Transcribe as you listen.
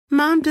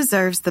Mom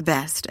deserves the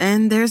best,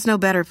 and there's no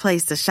better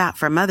place to shop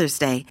for Mother's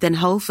Day than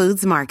Whole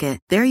Foods Market.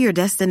 They're your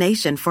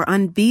destination for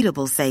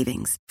unbeatable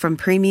savings, from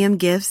premium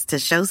gifts to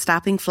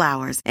show-stopping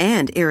flowers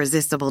and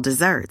irresistible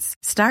desserts.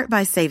 Start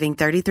by saving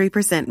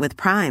 33% with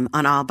Prime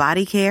on all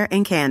body care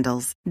and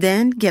candles.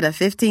 Then get a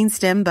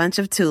 15-stem bunch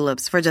of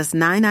tulips for just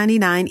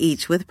 $9.99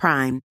 each with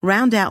Prime.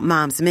 Round out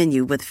Mom's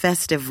menu with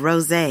festive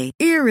rosé,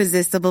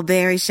 irresistible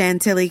berry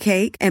chantilly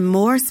cake, and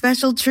more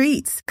special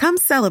treats. Come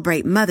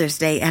celebrate Mother's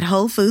Day at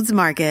Whole Foods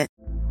Market.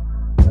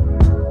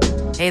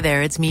 Hey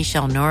there, it's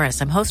Michelle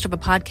Norris. I'm host of a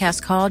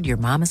podcast called Your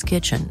Mama's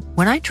Kitchen.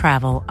 When I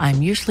travel,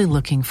 I'm usually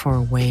looking for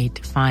a way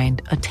to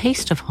find a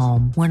taste of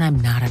home when I'm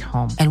not at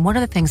home. And one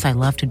of the things I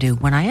love to do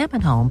when I am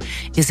at home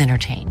is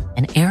entertain.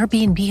 And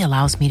Airbnb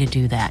allows me to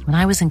do that. When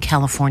I was in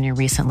California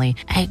recently,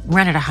 I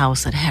rented a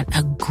house that had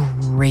a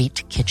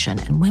great kitchen.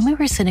 And when we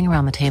were sitting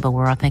around the table, we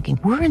were all thinking,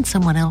 we're in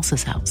someone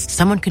else's house.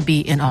 Someone could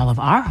be in all of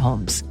our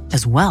homes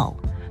as well.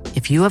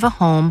 If you have a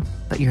home,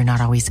 but you're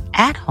not always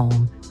at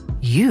home,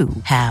 you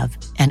have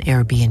an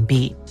Airbnb.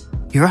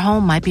 Your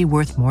home might be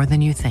worth more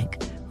than you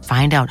think.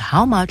 Find out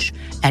how much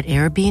at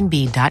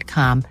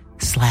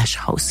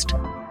airbnb.com/host.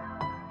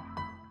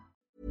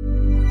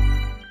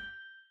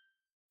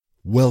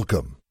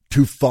 Welcome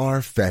to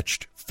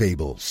Far-Fetched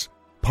Fables,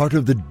 part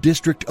of the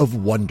District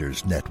of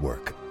Wonders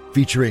network,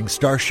 featuring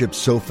Starship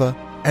Sofa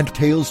and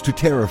Tales to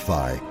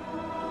Terrify.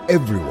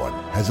 Everyone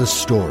has a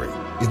story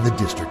in the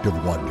District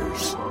of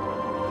Wonders.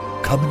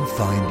 Come and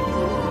find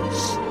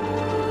yours.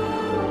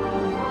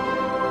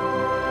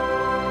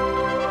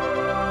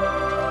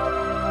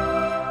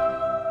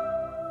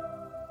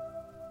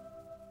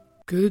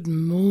 Good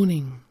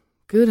morning,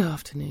 good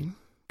afternoon,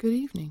 good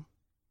evening.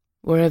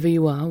 Wherever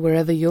you are,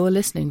 wherever you're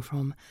listening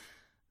from,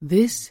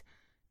 this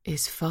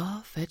is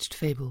Far-Fetched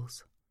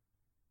Fables.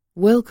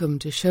 Welcome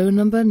to show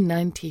number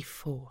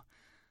 94.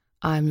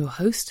 I'm your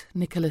host,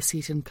 Nicholas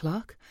Seaton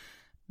Clark.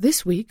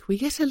 This week we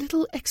get a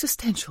little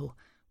existential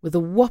with a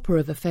whopper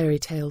of a fairy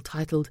tale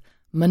titled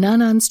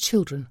Manannan's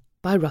Children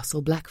by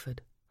Russell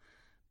Blackford.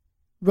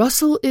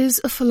 Russell is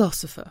a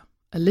philosopher,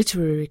 a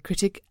literary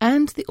critic,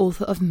 and the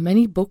author of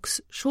many books,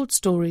 short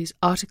stories,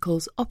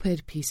 articles,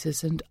 op-ed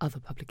pieces, and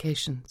other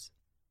publications.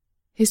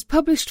 His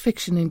published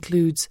fiction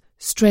includes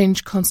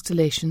Strange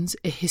Constellations,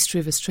 A History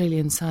of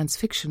Australian Science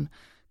Fiction,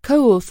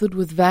 co-authored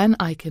with Van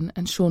Eycken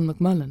and Sean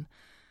McMullen,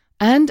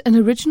 and an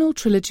original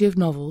trilogy of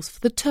novels for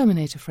the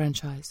Terminator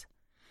franchise.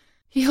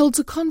 He holds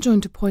a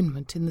conjoint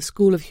appointment in the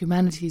School of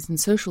Humanities and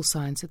Social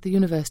Science at the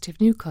University of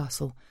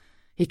Newcastle.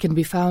 He can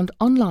be found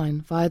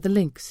online via the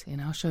links in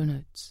our show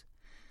notes.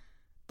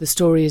 The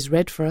story is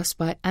read for us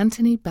by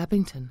Anthony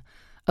Babington,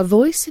 a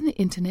voice in the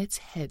Internet's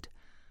head,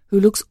 who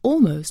looks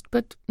almost,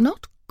 but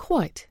not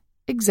quite,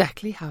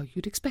 exactly how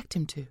you'd expect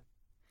him to.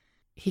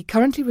 He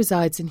currently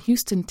resides in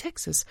Houston,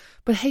 Texas,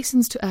 but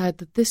hastens to add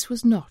that this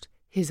was not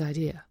his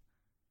idea.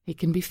 He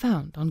can be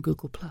found on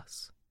Google+.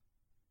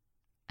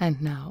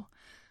 And now,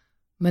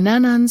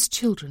 Manannan's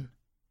Children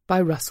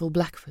by Russell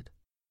Blackford.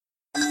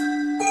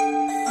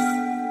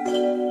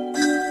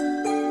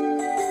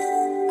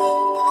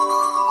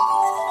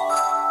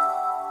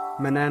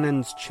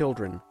 Manannan's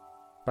Children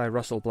by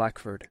Russell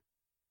Blackford.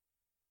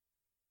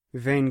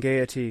 Vain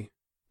gaiety,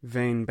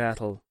 vain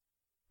battle,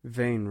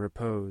 vain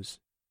repose.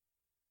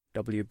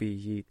 W.B.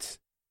 Yeats.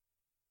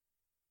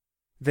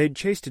 They'd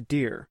chased a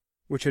deer,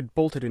 which had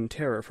bolted in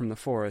terror from the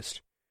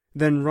forest,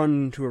 then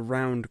run to a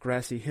round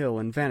grassy hill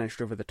and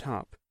vanished over the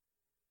top.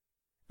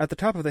 At the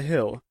top of the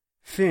hill,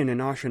 Finn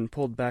and Ossian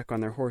pulled back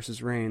on their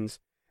horses' reins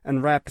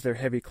and wrapped their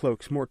heavy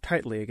cloaks more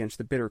tightly against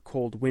the bitter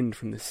cold wind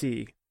from the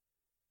sea.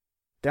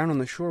 Down on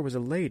the shore was a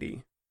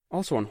lady,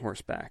 also on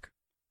horseback,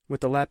 with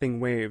the lapping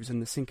waves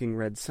and the sinking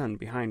red sun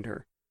behind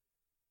her.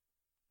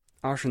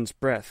 Ossian's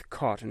breath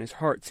caught, and his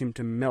heart seemed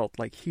to melt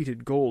like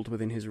heated gold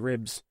within his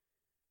ribs.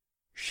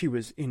 She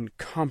was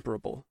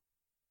incomparable.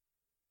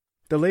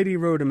 The lady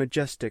rode a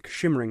majestic,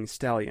 shimmering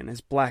stallion,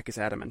 as black as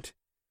adamant.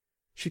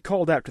 She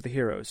called out to the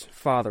heroes,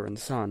 father and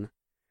son,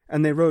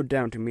 and they rode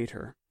down to meet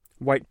her,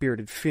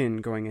 white-bearded Finn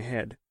going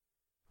ahead.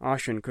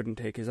 Ossian couldn't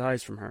take his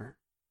eyes from her.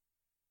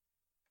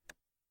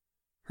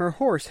 Her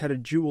horse had a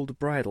jeweled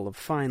bridle of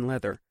fine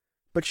leather,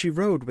 but she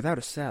rode without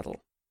a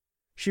saddle.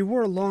 She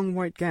wore a long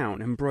white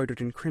gown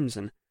embroidered in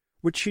crimson,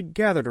 which she'd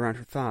gathered around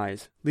her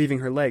thighs, leaving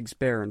her legs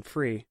bare and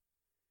free.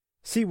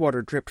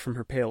 Sea-water dripped from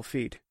her pale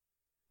feet.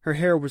 Her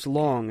hair was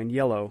long and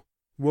yellow,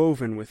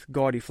 woven with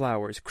gaudy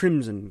flowers,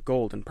 crimson,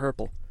 gold, and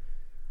purple.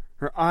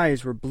 Her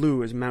eyes were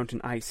blue as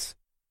mountain ice,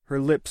 her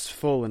lips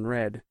full and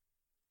red.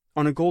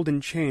 On a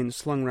golden chain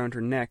slung round her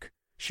neck,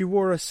 she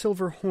wore a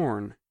silver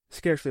horn,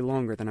 scarcely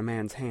longer than a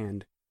man's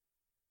hand.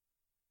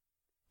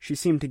 She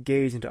seemed to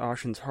gaze into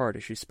Ossian's heart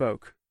as she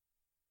spoke.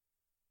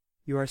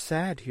 "You are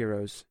sad,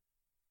 heroes."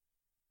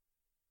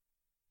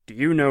 "Do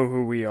you know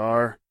who we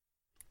are?"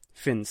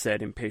 Finn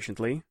said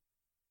impatiently.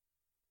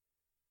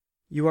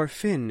 "You are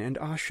Finn and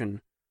Ossian,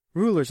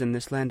 rulers in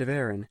this land of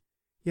Erin,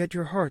 yet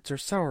your hearts are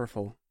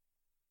sorrowful."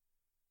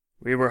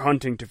 "We were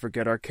hunting to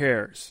forget our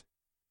cares."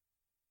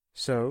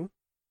 "So?"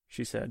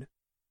 she said.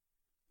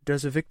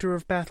 Does a victor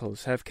of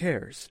battles have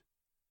cares?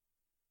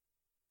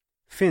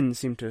 Finn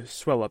seemed to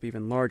swell up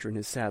even larger in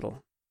his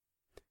saddle.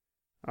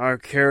 Our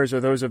cares are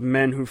those of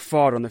men who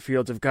fought on the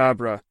fields of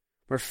Gabra,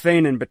 where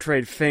Fëanor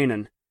betrayed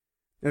Fëanor.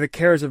 They're the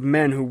cares of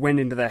men who went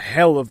into the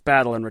hell of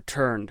battle and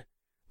returned,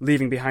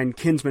 leaving behind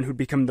kinsmen who'd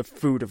become the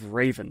food of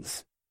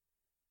ravens.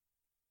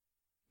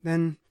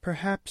 Then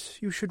perhaps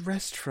you should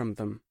rest from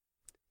them,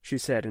 she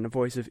said in a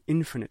voice of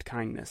infinite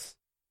kindness.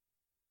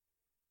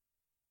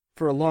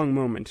 For a long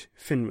moment,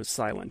 Finn was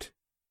silent.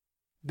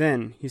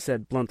 Then he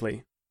said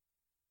bluntly,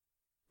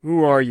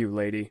 Who are you,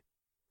 lady?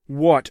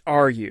 What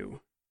are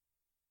you?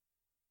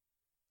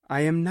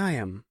 I am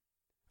Niam.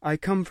 I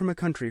come from a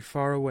country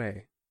far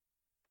away.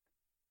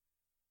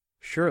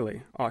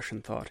 Surely,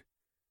 Ashen thought,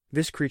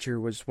 this creature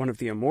was one of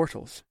the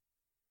immortals.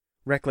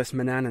 Reckless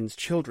Manannan's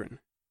children.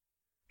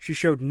 She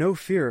showed no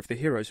fear of the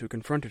heroes who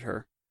confronted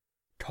her.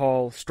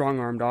 Tall,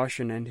 strong-armed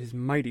Ashen and his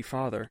mighty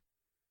father.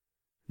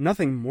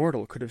 Nothing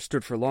mortal could have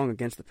stood for long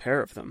against the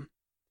pair of them.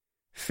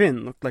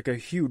 Finn looked like a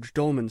huge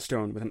dolmen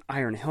stone with an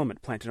iron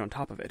helmet planted on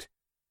top of it.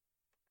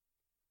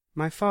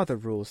 My father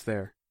rules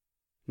there,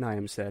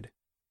 Niam said,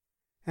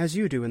 as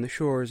you do in the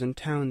shores and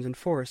towns and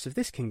forests of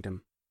this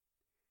kingdom.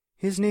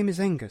 His name is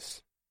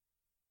Angus.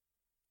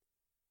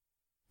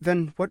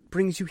 Then what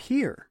brings you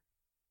here?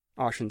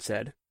 Ashen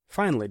said,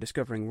 finally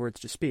discovering words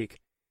to speak,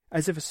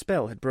 as if a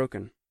spell had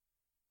broken.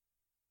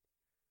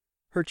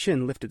 Her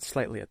chin lifted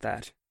slightly at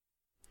that.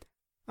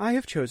 I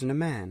have chosen a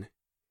man,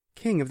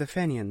 king of the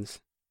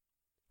Fenians.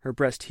 Her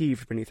breast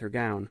heaved beneath her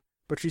gown,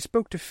 but she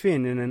spoke to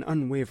Finn in an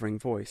unwavering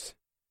voice.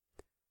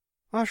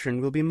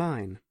 Ashen will be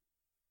mine.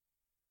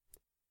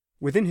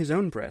 Within his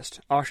own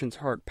breast, Ashen's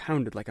heart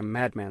pounded like a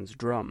madman's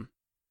drum.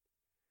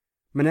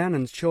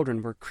 Manannan's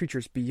children were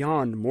creatures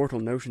beyond mortal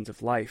notions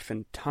of life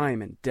and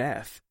time and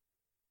death.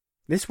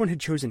 This one had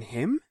chosen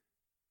him?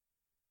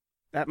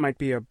 That might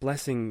be a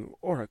blessing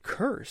or a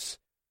curse,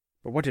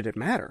 but what did it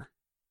matter?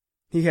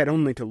 He had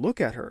only to look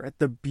at her, at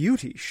the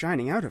beauty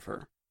shining out of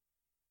her.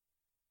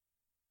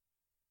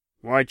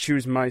 Why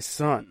choose my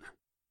son?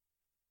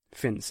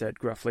 Finn said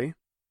gruffly.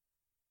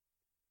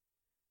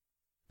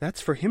 That's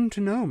for him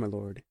to know, my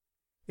lord,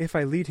 if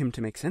I lead him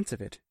to make sense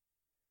of it.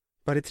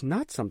 But it's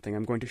not something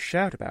I'm going to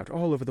shout about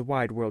all over the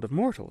wide world of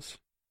mortals.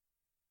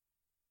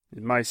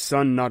 Is my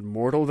son not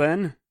mortal,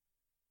 then?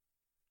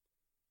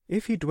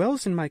 If he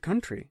dwells in my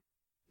country,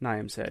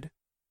 Niam said,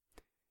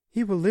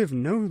 he will live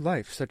no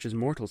life such as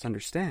mortals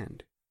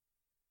understand.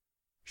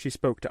 She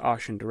spoke to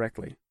Ashen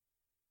directly.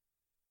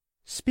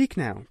 Speak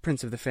now,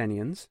 Prince of the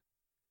Fenians.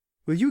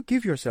 Will you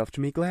give yourself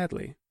to me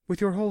gladly,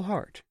 with your whole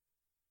heart?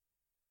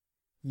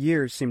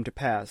 Years seemed to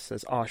pass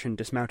as Ashen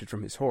dismounted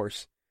from his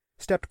horse,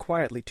 stepped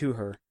quietly to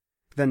her,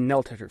 then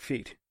knelt at her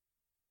feet.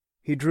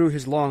 He drew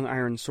his long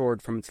iron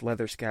sword from its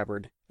leather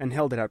scabbard and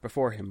held it out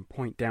before him,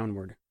 point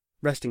downward,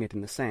 resting it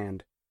in the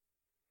sand.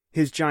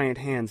 His giant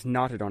hands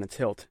knotted on its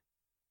hilt.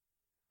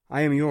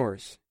 I am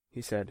yours,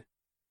 he said.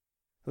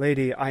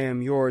 Lady, I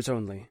am yours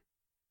only.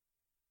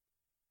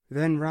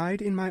 Then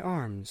ride in my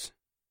arms.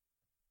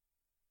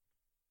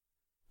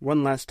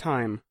 One last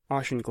time,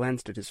 Ashen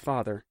glanced at his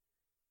father.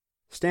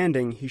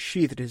 Standing, he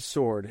sheathed his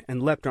sword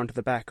and leapt onto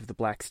the back of the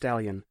black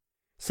stallion,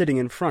 sitting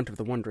in front of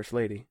the wondrous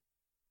lady.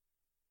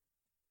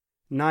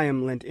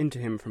 Niam leant into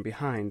him from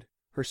behind,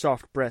 her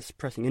soft breast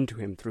pressing into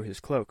him through his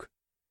cloak.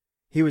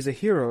 He was a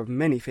hero of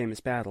many famous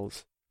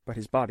battles, but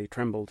his body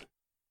trembled.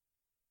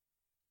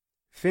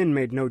 Finn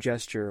made no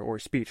gesture or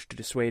speech to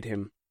dissuade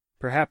him,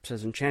 perhaps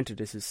as enchanted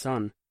as his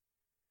son.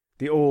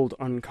 The old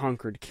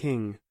unconquered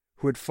king,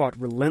 who had fought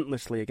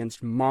relentlessly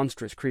against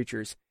monstrous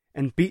creatures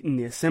and beaten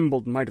the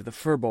assembled might of the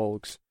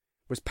Furbolgs,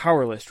 was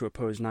powerless to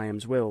oppose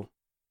Niam's will.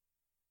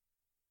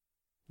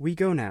 We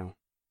go now,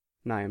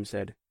 Niam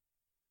said.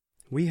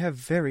 We have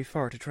very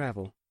far to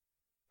travel,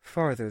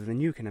 farther than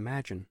you can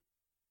imagine.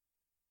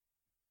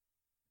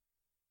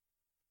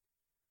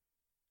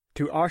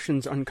 To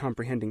Ashen's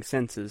uncomprehending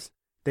senses,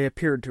 they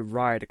appeared to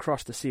ride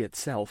across the sea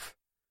itself,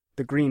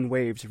 the green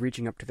waves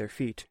reaching up to their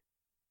feet.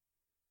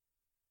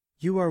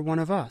 You are one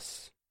of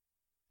us,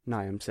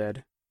 Niam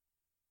said.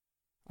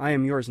 I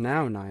am yours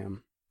now,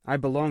 Niam. I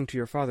belong to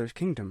your father's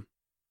kingdom.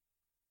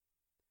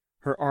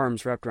 Her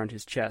arms wrapped around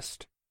his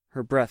chest.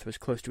 Her breath was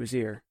close to his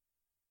ear.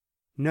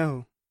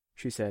 No,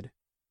 she said.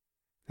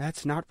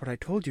 That's not what I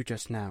told you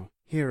just now,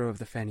 hero of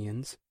the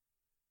Fenians.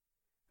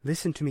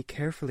 Listen to me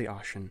carefully,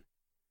 Ashen.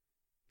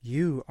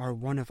 You are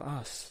one of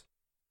us.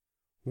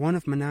 One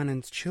of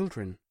Manannan's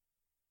children.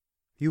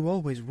 You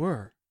always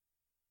were.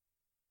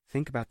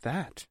 Think about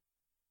that.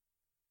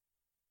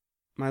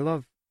 My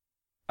love,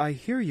 I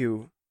hear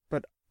you,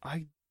 but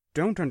I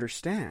don't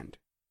understand.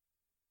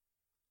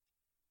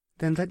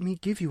 Then let me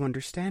give you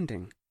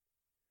understanding.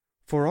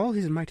 For all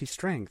his mighty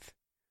strength,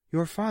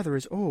 your father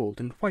is old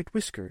and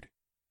white-whiskered.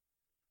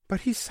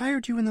 But he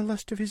sired you in the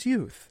lust of his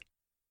youth.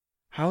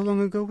 How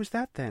long ago was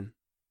that, then?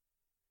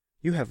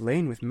 You have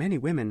lain with many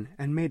women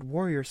and made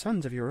warrior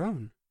sons of your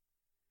own.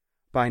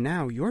 By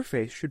now your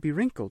face should be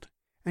wrinkled,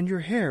 and your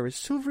hair as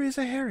silvery as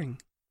a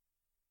herring.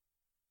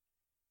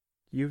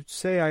 You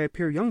say I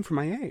appear young for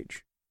my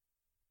age.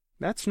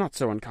 That's not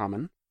so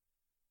uncommon.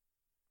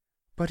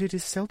 But it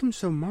is seldom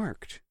so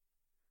marked.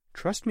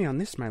 Trust me on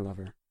this, my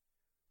lover.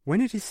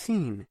 When it is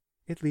seen,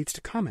 it leads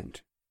to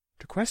comment,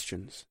 to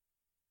questions.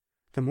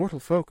 The mortal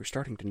folk are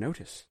starting to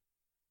notice.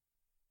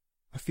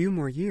 A few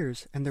more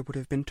years, and there would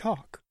have been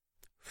talk.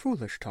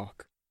 Foolish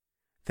talk.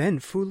 Then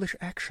foolish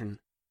action.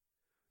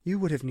 You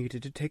would have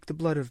needed to take the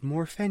blood of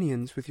more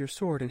Fenians with your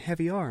sword and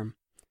heavy arm,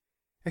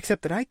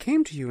 except that I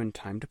came to you in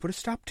time to put a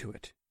stop to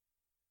it.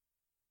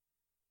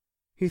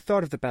 He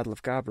thought of the Battle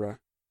of Gabra,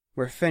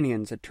 where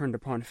Fenians had turned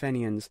upon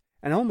Fenians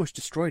and almost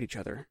destroyed each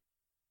other.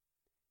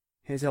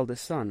 His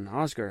eldest son,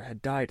 Osgar,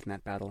 had died in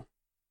that battle.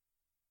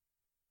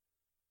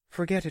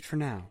 Forget it for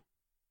now,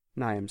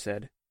 Niam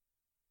said.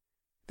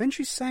 Then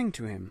she sang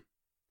to him,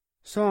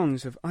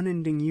 songs of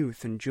unending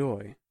youth and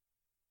joy.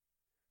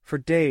 For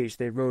days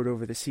they rode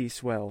over the sea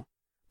swell,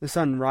 the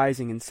sun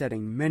rising and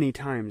setting many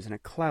times in a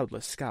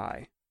cloudless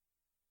sky.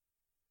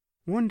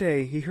 One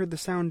day he heard the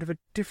sound of a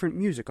different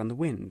music on the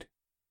wind.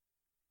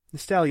 The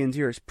stallion's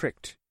ears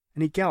pricked,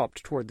 and he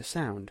galloped toward the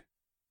sound.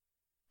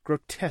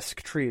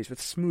 Grotesque trees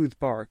with smooth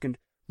bark and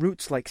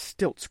roots like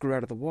stilts grew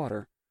out of the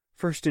water,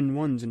 first in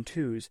ones and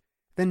twos,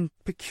 then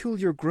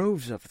peculiar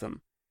groves of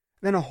them,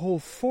 then a whole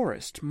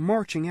forest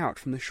marching out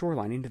from the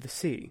shoreline into the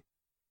sea.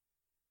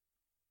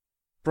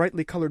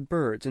 Brightly colored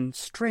birds and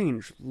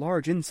strange,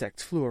 large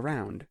insects flew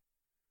around.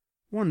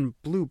 One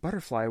blue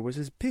butterfly was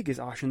as big as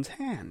Ashen's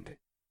hand.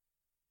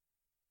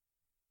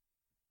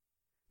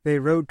 They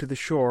rode to the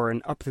shore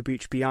and up the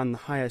beach beyond the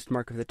highest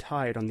mark of the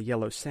tide on the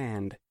yellow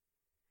sand.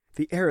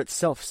 The air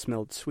itself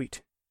smelled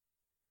sweet.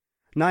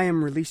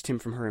 Niam released him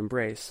from her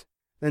embrace,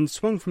 then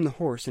swung from the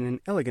horse in an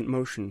elegant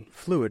motion,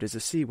 fluid as a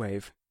sea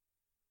wave.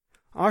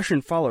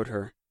 Ashen followed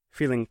her,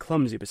 feeling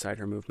clumsy beside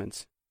her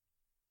movements.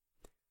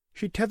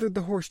 She tethered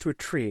the horse to a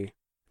tree,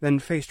 then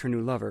faced her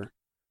new lover,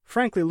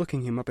 frankly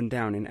looking him up and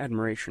down in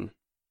admiration.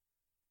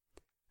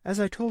 "As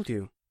I told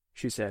you,"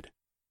 she said,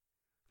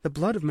 "the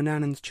blood of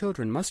Manannan's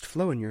children must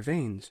flow in your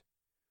veins.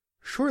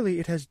 Surely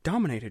it has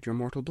dominated your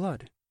mortal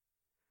blood.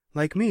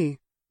 Like me,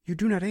 you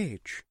do not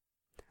age.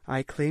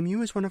 I claim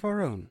you as one of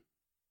our own."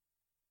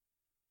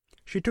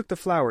 She took the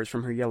flowers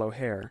from her yellow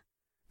hair,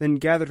 then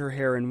gathered her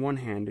hair in one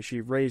hand as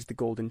she raised the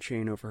golden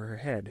chain over her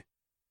head.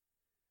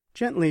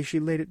 Gently she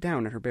laid it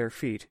down at her bare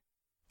feet,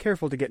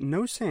 careful to get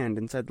no sand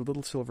inside the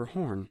little silver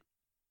horn.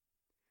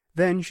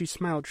 Then she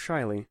smiled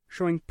shyly,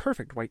 showing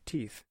perfect white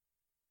teeth.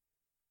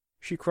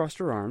 She crossed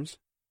her arms,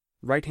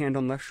 right hand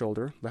on left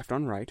shoulder, left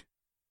on right.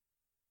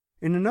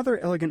 In another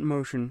elegant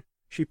motion,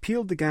 she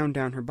peeled the gown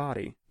down her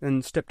body,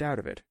 then stepped out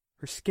of it,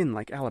 her skin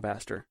like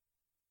alabaster.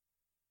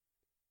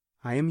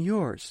 "I am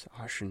yours,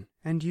 Ashen,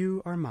 and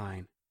you are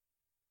mine."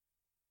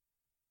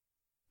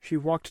 She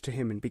walked to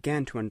him and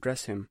began to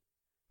undress him,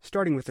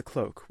 starting with the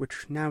cloak,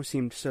 which now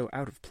seemed so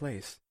out of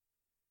place.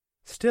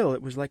 Still,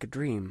 it was like a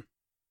dream.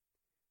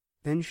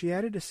 Then she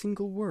added a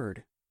single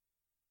word.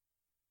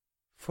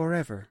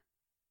 "Forever."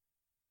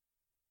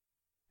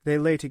 They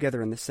lay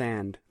together in the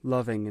sand,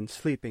 loving and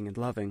sleeping and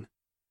loving.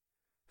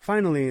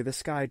 Finally, the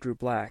sky grew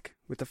black,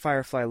 with the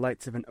firefly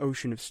lights of an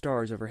ocean of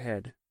stars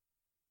overhead.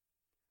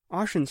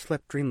 Ashen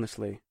slept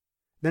dreamlessly,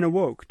 then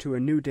awoke to a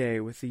new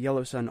day with the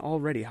yellow sun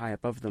already high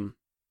above them.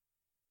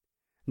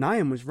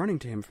 Niam was running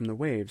to him from the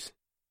waves,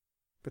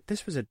 but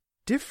this was a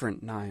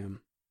different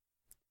Niam.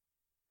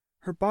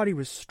 Her body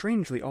was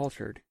strangely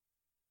altered.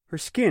 Her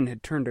skin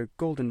had turned a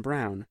golden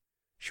brown.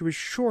 She was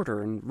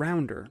shorter and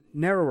rounder,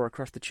 narrower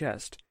across the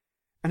chest,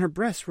 and her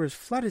breasts were as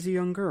flat as a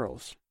young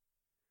girl's.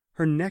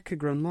 Her neck had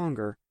grown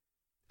longer,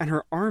 and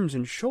her arms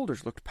and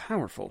shoulders looked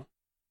powerful.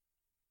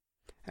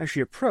 As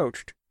she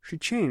approached, she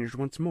changed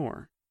once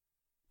more,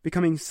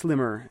 becoming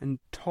slimmer and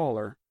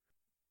taller,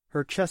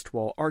 her chest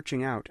wall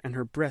arching out and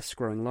her breasts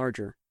growing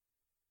larger.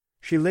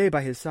 She lay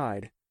by his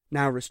side,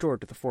 now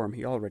restored to the form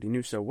he already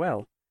knew so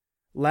well,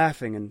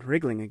 laughing and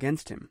wriggling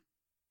against him.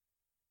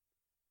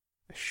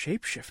 A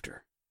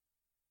shapeshifter.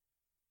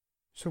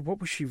 So what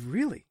was she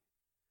really?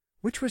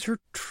 Which was her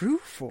true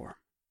form?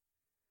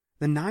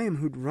 The Niam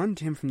who'd run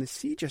to him from the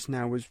sea just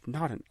now was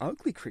not an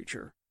ugly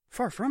creature,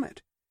 far from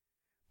it.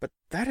 But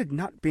that had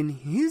not been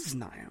his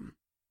Niam.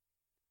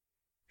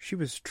 She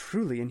was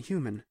truly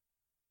inhuman.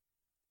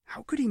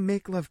 How could he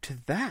make love to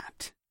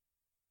that?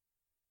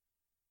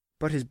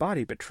 But his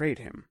body betrayed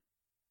him.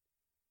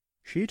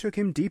 She took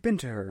him deep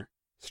into her,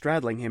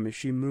 straddling him as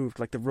she moved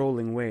like the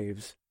rolling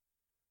waves.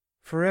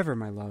 "Forever,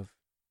 my love,"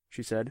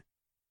 she said.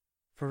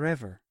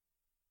 "Forever."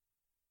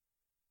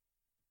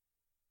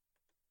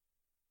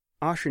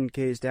 Ashen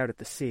gazed out at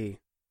the sea.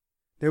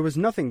 There was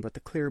nothing but the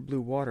clear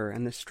blue water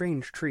and the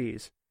strange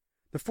trees,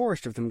 the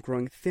forest of them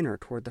growing thinner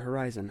toward the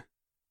horizon.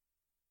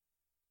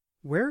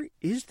 "Where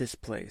is this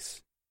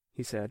place?"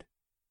 he said.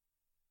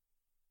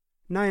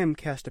 Niam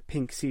cast a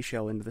pink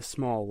seashell into the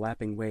small,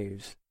 lapping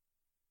waves.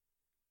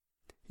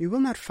 "You will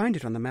not find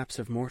it on the maps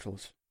of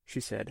mortals," she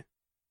said.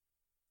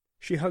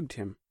 She hugged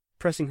him,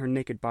 pressing her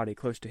naked body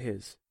close to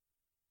his.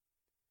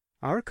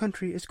 "Our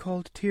country is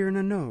called Tir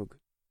na Nog.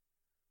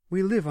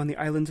 We live on the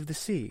islands of the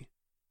sea,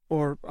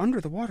 or under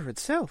the water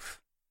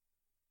itself."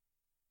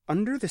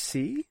 "Under the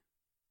sea?"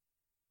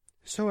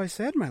 "So I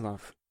said, my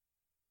love.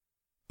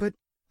 But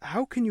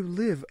how can you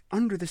live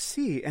under the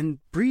sea and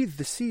breathe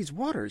the sea's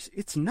waters?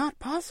 It's not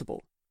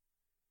possible."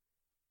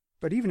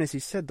 But even as he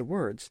said the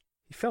words,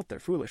 he felt their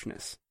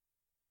foolishness.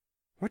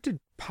 What did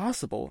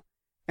possible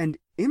and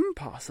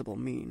impossible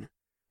mean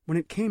when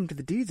it came to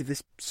the deeds of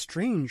this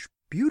strange,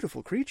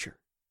 beautiful creature?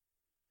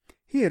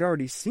 He had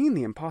already seen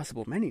the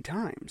impossible many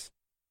times.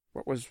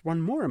 What was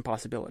one more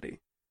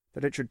impossibility,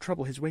 that it should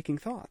trouble his waking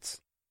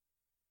thoughts?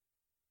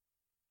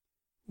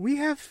 "We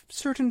have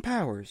certain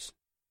powers,"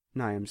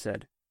 Niam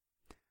said.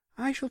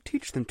 "I shall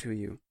teach them to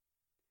you.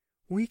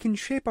 We can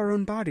shape our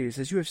own bodies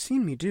as you have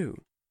seen me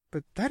do,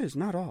 but that is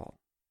not all.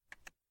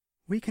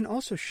 We can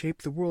also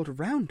shape the world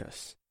around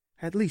us,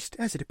 at least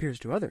as it appears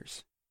to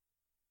others."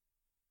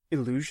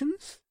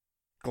 "Illusions?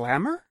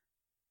 Glamour?"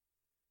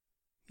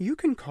 "You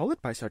can call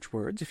it by such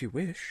words if you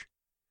wish.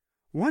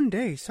 One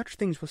day such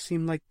things will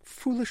seem like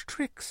foolish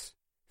tricks.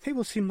 They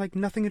will seem like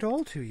nothing at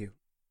all to you."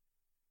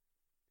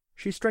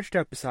 She stretched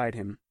out beside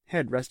him,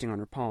 head resting on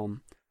her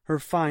palm, her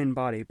fine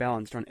body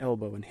balanced on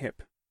elbow and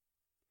hip.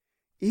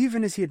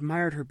 Even as he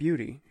admired her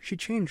beauty, she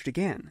changed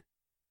again,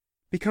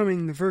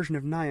 becoming the version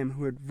of Niam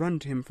who had run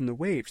to him from the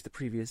waves the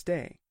previous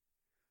day,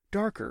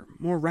 darker,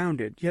 more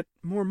rounded, yet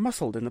more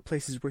muscled in the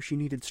places where she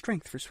needed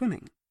strength for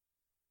swimming.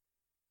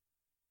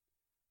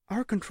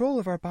 "Our control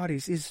of our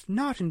bodies is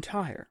not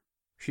entire,"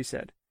 she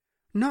said,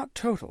 "not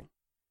total.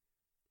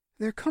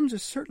 There comes a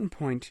certain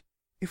point,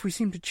 if we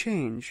seem to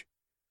change,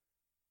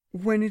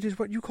 when it is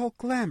what you call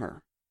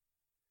glamour.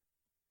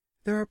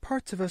 There are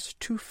parts of us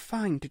too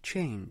fine to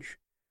change,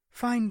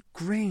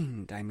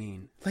 fine-grained, I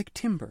mean, like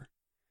timber.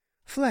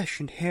 Flesh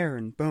and hair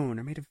and bone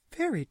are made of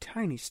very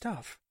tiny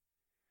stuff.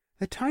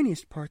 The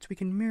tiniest parts we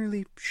can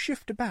merely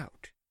shift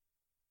about."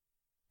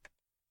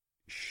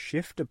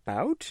 "Shift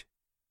about?"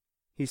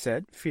 he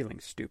said, feeling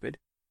stupid.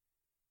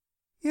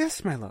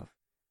 "Yes, my love,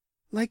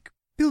 like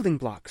building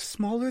blocks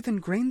smaller than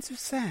grains of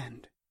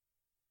sand."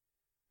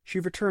 She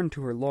returned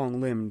to her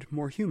long-limbed,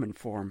 more human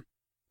form,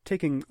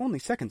 taking only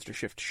seconds to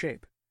shift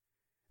shape,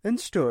 then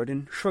stood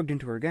and shrugged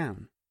into her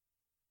gown.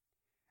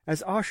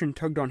 As Ashen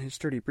tugged on his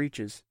sturdy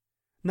breeches,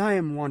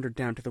 Niam wandered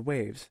down to the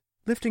waves,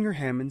 lifting her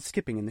hem and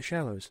skipping in the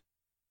shallows.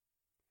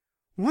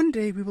 "One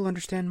day we will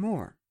understand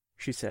more,"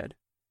 she said,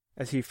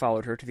 as he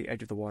followed her to the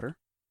edge of the water.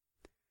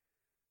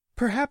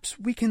 "Perhaps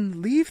we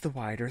can leave the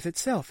wide earth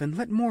itself and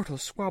let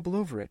mortals squabble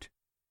over it.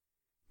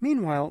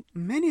 Meanwhile,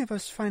 many of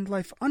us find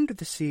life under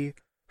the sea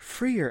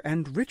freer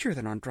and richer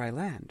than on dry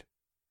land.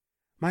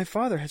 My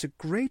father has a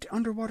great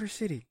underwater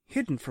city,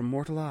 hidden from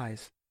mortal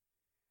eyes.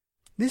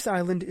 This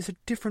island is a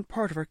different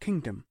part of our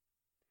kingdom.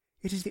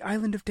 It is the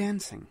island of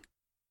dancing."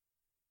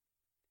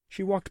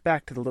 She walked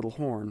back to the little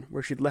horn,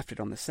 where she had left it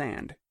on the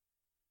sand.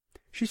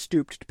 She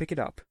stooped to pick it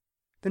up,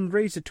 then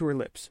raised it to her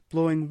lips,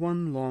 blowing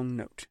one long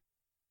note.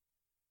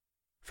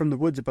 From the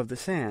woods above the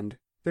sand,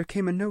 there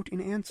came a note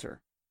in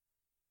answer.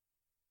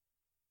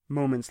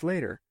 Moments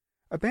later,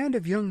 a band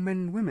of young men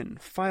and women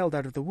filed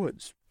out of the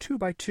woods, 2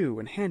 by 2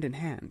 and hand in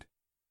hand.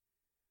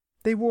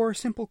 They wore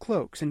simple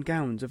cloaks and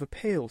gowns of a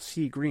pale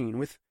sea green,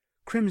 with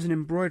crimson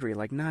embroidery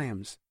like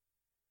Niam's.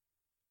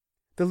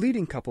 The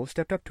leading couple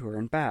stepped up to her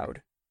and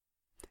bowed.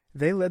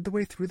 They led the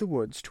way through the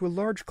woods to a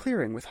large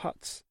clearing with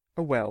huts,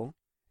 a well,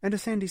 and a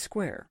sandy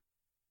square.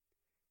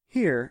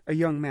 Here a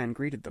young man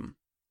greeted them,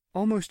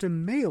 almost a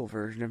male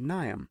version of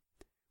Niam,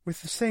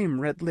 with the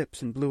same red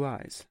lips and blue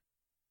eyes.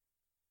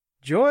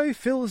 "Joy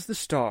fills the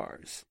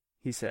stars,"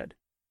 he said.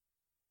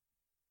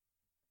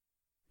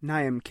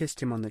 Niam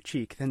kissed him on the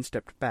cheek, then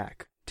stepped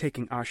back,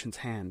 taking Ashen's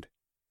hand.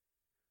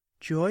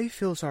 "Joy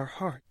fills our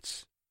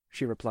hearts,"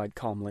 she replied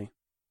calmly.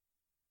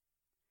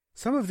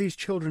 Some of these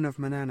children of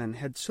Manannan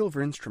had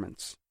silver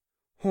instruments,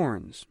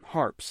 horns,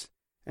 harps,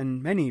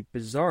 and many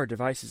bizarre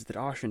devices that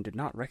Ashen did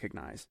not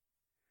recognize.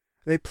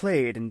 They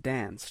played and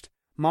danced,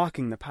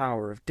 mocking the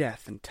power of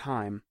death and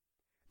time,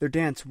 their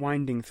dance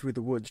winding through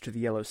the woods to the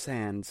yellow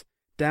sands,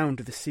 down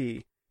to the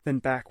sea, then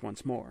back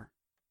once more.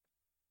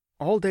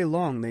 All day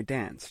long they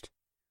danced,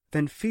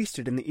 then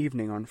feasted in the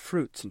evening on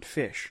fruits and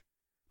fish,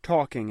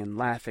 talking and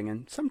laughing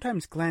and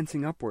sometimes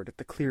glancing upward at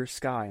the clear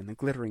sky and the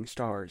glittering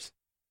stars.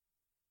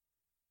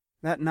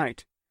 That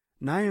night,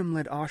 Niam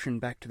led Ashen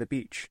back to the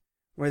beach,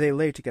 where they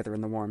lay together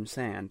in the warm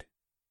sand.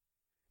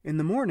 In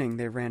the morning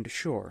they ran to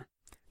shore,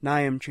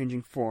 Niam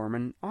changing form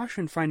and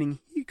Ashen finding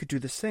he could do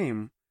the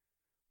same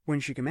when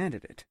she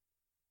commanded it.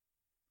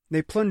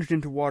 They plunged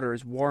into water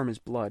as warm as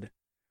blood,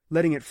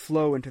 letting it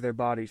flow into their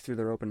bodies through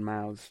their open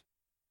mouths,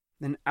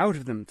 then out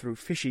of them through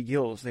fishy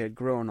gills they had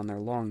grown on their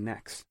long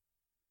necks.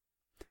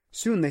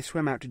 Soon they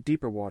swam out to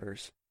deeper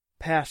waters,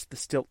 past the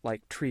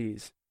stilt-like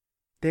trees.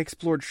 They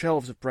explored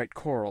shelves of bright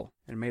coral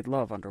and made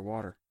love under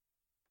water.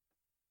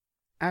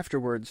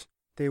 Afterwards,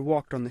 they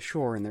walked on the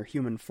shore in their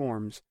human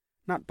forms,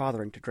 not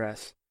bothering to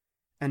dress,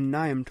 and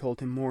Niam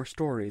told him more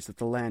stories of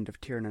the land of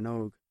Tir na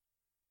Nog.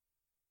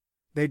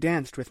 They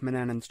danced with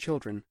Manannan's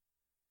children.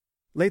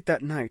 Late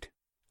that night,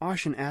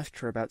 Ashen asked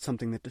her about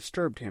something that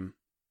disturbed him.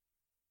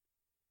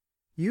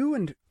 You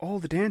and all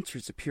the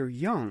dancers appear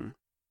young,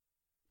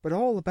 but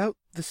all about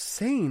the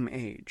same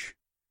age,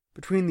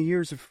 between the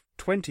years of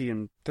 20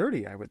 and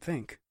 30, I would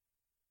think.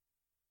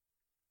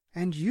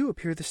 And you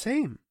appear the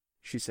same,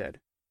 she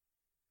said,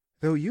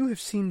 though you have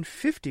seen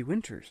 50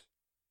 winters.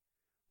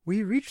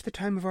 We reach the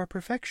time of our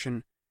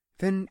perfection,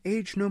 then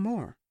age no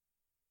more.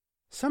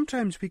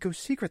 Sometimes we go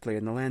secretly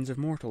in the lands of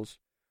mortals,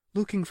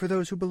 looking for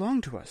those who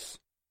belong to us.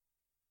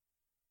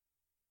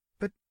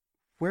 But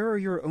where are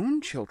your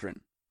own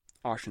children?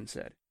 Ashen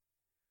said.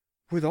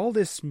 With all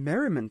this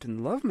merriment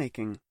and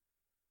love-making,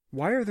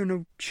 why are there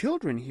no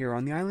children here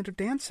on the island of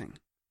dancing?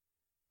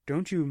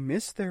 Don't you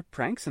miss their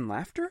pranks and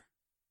laughter?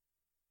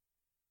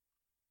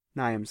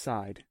 Niam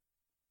sighed.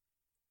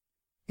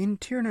 In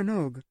Tir na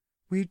Nog,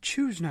 we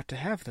choose not to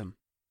have them,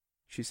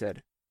 she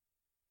said.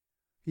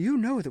 You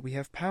know that we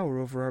have power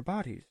over our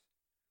bodies.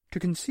 To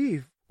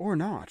conceive, or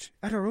not,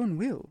 at our own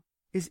will,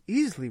 is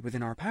easily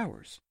within our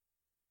powers.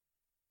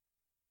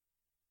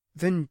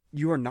 Then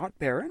you are not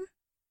barren?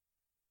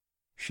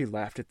 She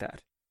laughed at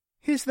that.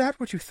 Is that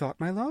what you thought,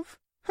 my love?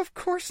 Of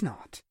course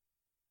not.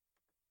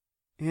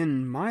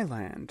 In my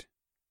land,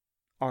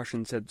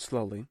 Ashen said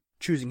slowly,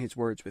 choosing his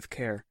words with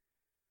care,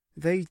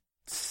 they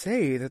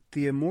say that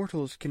the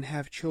immortals can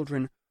have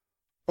children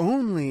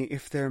only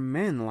if their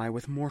men lie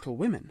with mortal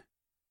women.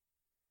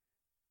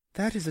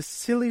 That is a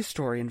silly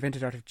story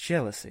invented out of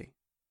jealousy,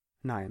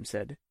 Niam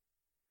said.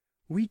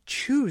 We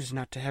choose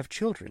not to have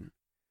children,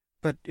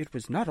 but it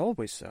was not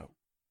always so.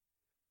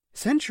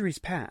 Centuries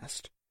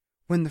past,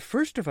 when the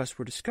first of us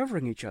were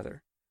discovering each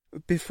other,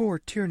 before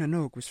Tir na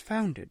Nog was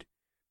founded,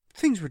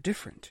 things were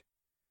different.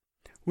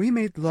 We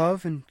made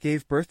love and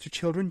gave birth to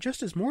children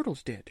just as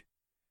mortals did.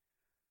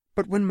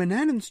 But when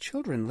Manannan's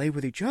children lay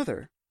with each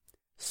other,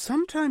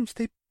 sometimes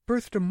they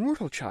birthed a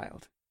mortal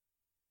child.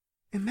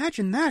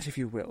 Imagine that, if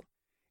you will,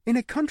 in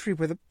a country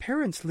where the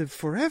parents live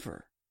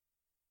forever.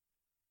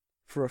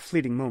 For a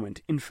fleeting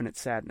moment, infinite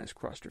sadness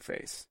crossed her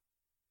face.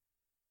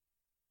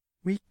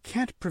 We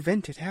can't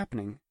prevent it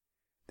happening.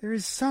 There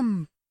is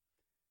some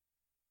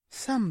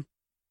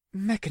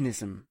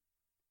mechanism.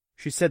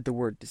 She said the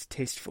word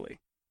distastefully,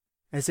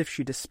 as if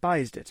she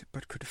despised it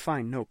but could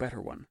find no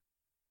better one.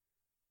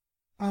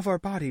 Of our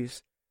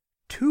bodies,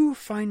 too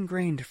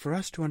fine-grained for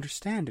us to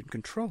understand and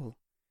control.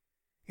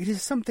 It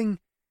is something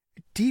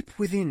deep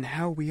within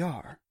how we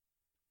are.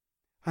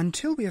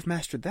 Until we have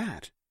mastered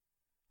that,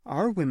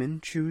 our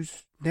women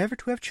choose never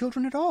to have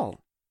children at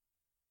all.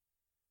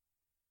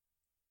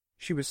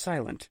 She was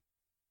silent,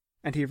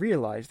 and he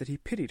realized that he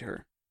pitied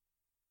her.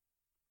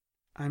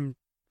 I'm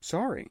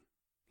sorry,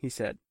 he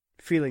said,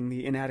 feeling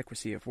the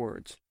inadequacy of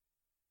words.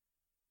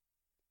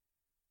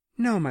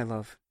 No, my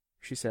love,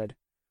 she said.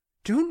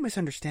 Don't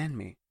misunderstand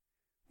me.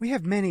 We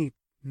have many,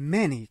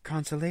 many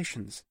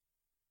consolations.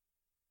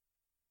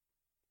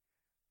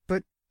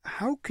 But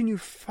how can you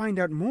find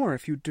out more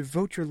if you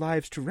devote your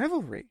lives to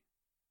revelry?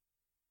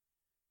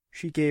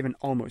 She gave an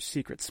almost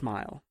secret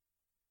smile.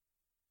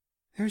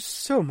 There's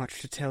so much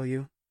to tell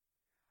you.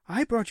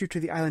 I brought you to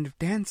the island of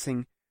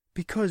dancing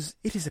because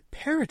it is a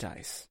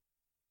paradise.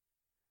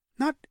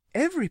 Not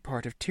every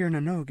part of Tir na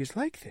Nog is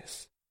like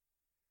this.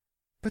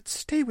 But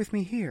stay with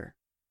me here.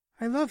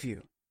 I love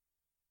you.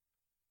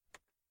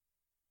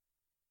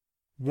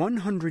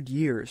 100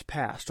 years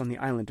passed on the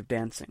island of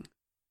dancing.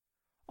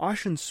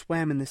 Ashen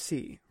swam in the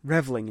sea,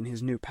 reveling in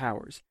his new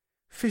powers,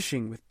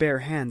 fishing with bare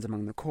hands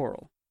among the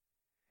coral.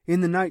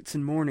 In the nights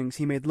and mornings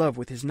he made love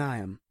with his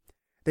Niam.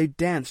 They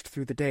danced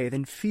through the day,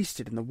 then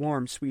feasted in the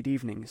warm, sweet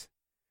evenings,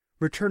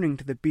 returning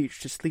to the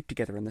beach to sleep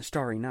together in the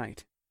starry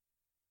night.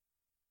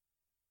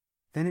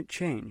 Then it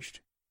changed.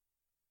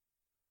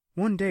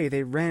 One day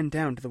they ran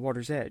down to the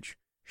water's edge,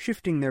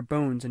 shifting their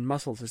bones and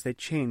muscles as they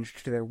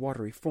changed to their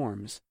watery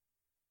forms.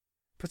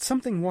 But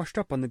something washed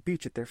up on the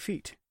beach at their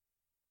feet.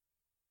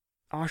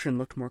 Ashen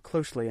looked more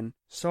closely and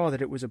saw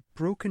that it was a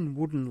broken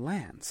wooden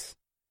lance.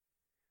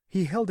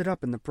 He held it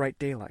up in the bright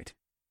daylight.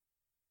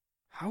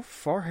 How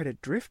far had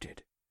it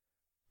drifted?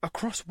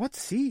 Across what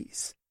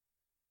seas?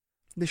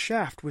 The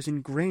shaft was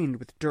ingrained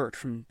with dirt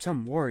from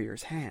some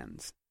warrior's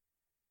hands.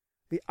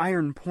 The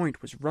iron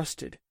point was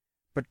rusted,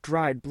 but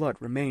dried blood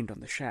remained on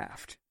the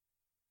shaft.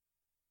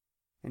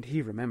 And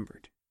he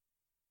remembered.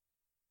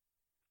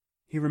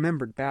 He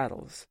remembered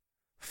battles,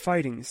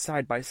 fighting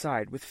side by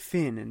side with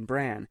Finn and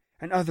Bran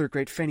and other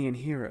great Fenian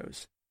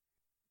heroes.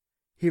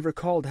 He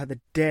recalled how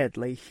the dead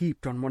lay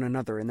heaped on one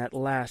another in that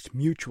last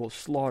mutual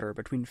slaughter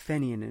between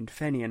Fenian and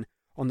Fenian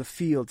on the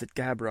fields at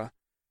Gabra,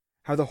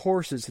 how the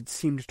horses had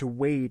seemed to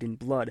wade in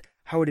blood,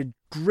 how it had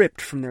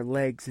dripped from their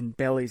legs and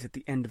bellies at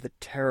the end of the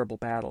terrible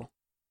battle.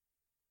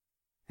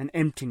 An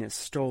emptiness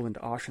stole into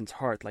Ashen's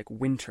heart like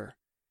winter,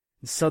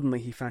 and suddenly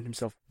he found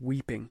himself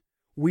weeping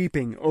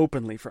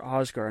openly for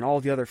Osgar and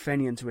all the other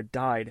Fenians who had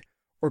died,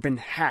 or been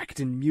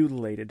hacked and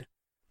mutilated,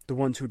 the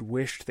ones who'd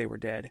wished they were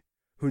dead,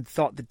 who'd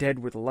thought the dead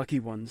were the lucky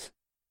ones.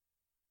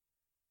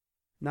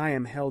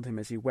 Niam held him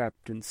as he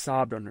wept and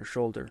sobbed on her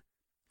shoulder,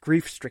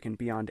 grief-stricken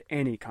beyond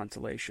any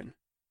consolation.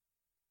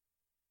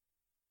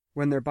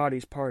 When their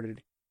bodies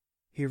parted,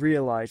 he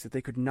realized that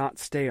they could not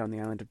stay on the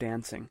island of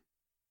dancing.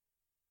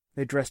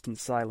 They dressed in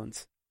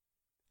silence.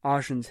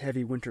 Ashen's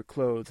heavy winter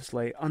clothes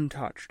lay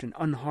untouched and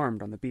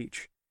unharmed on the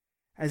beach,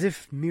 as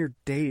if mere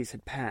days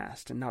had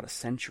passed and not a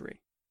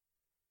century.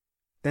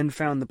 Then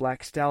found the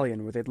black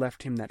stallion where they'd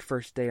left him that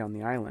first day on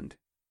the island.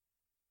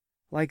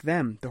 Like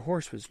them, the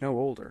horse was no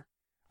older,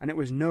 and it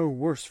was no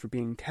worse for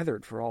being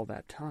tethered for all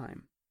that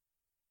time.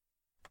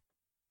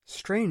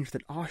 Strange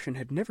that Ashen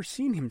had never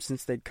seen him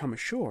since they'd come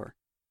ashore,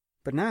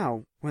 but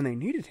now, when they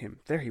needed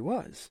him, there he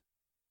was.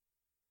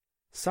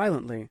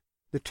 Silently,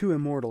 the two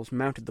immortals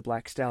mounted the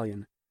black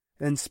stallion,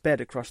 then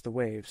sped across the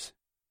waves.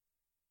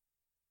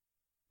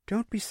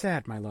 "Don't be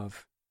sad, my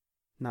love,"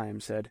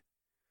 Niamh said.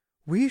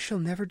 "We shall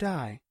never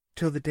die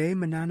till the day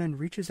Manannan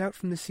reaches out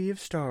from the sea of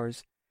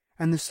stars,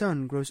 and the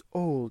sun grows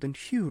old and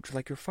huge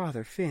like your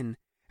father, Finn,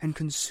 and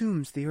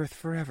consumes the earth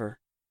forever.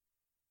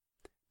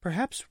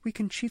 Perhaps we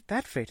can cheat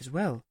that fate as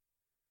well.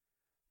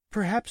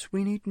 Perhaps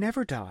we need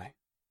never die."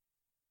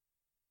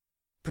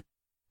 "But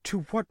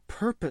to what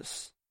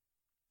purpose?"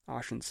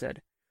 Ashen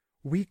said.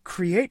 "We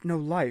create no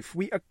life,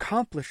 we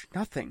accomplish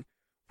nothing.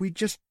 We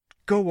just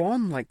go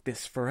on like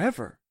this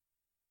forever."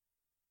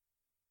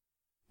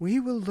 "We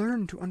will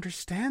learn to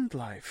understand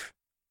life,"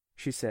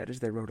 she said as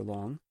they rode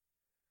along.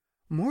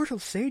 "Mortal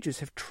sages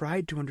have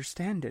tried to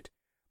understand it,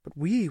 but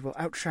we will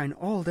outshine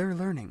all their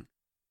learning."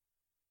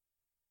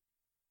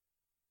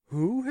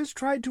 "Who has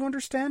tried to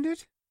understand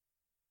it?"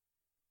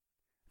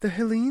 "The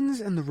Hellenes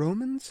and the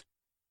Romans,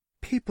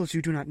 peoples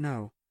you do not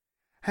know,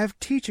 have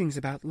teachings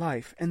about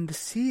life and the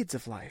seeds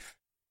of life.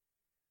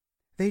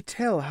 They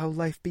tell how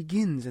life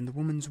begins in the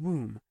woman's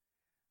womb,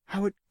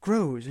 how it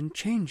grows and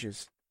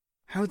changes,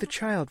 how the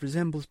child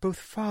resembles both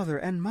father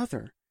and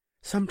mother,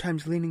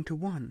 sometimes leaning to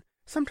one,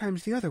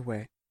 sometimes the other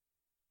way.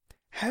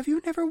 Have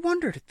you never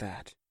wondered at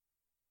that?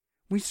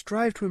 We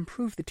strive to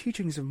improve the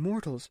teachings of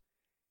mortals.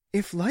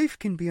 If life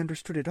can be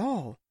understood at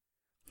all,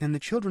 then the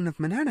children of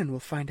Manannan will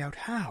find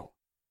out how.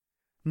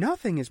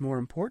 Nothing is more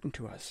important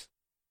to us,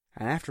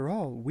 and after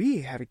all,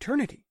 we have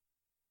eternity."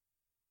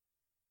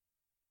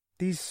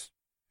 "These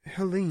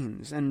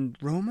Hellenes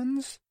and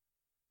Romans?"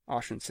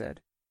 Ashen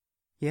said.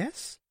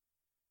 "Yes?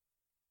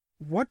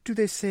 What do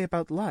they say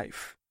about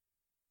life?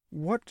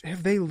 What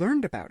have they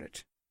learned about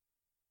it?"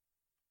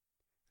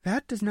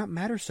 "That does not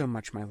matter so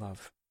much, my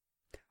love.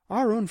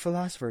 Our own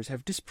philosophers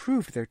have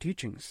disproved their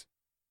teachings."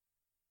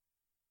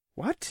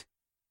 "What?"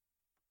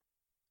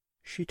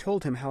 She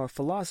told him how a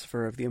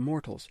philosopher of the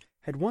immortals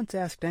had once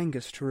asked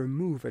Angus to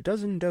remove a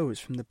dozen does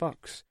from the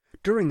bucks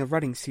during the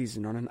rutting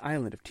season on an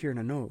island of Tir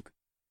na Nog.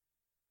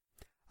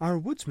 "Our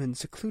woodsmen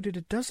secluded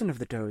a dozen of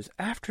the does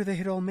after they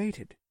had all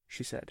mated,"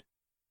 she said.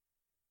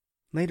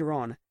 Later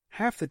on,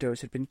 half the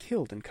does had been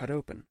killed and cut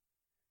open.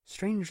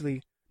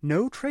 Strangely,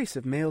 no trace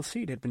of male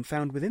seed had been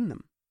found within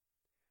them.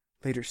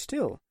 Later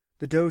still,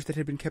 the does that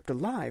had been kept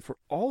alive were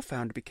all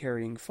found to be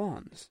carrying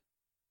fawns.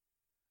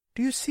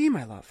 "Do you see,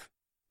 my love?"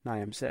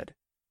 Niamh said.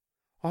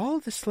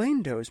 "All the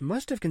slain does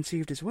must have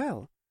conceived as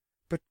well,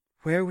 but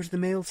where was the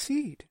male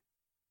seed?"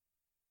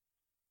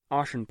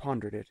 Ashen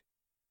pondered it.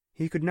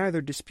 He could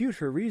neither dispute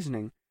her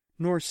reasoning,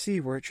 nor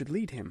see where it should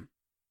lead him.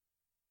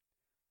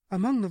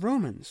 "Among the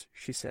Romans,"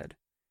 she said,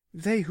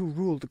 "they who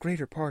ruled the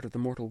greater part of the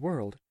mortal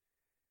world,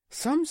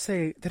 some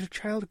say that a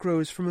child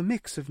grows from a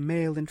mix of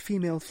male and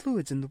female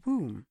fluids in the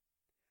womb.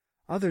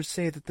 Others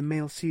say that the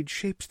male seed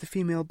shapes the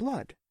female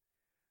blood,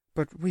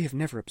 but we have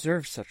never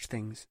observed such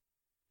things.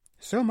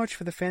 So much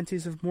for the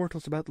fancies of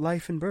mortals about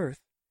life and birth.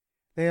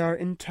 They are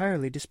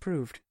entirely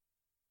disproved."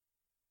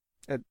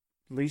 "At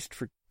least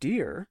for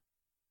deer,"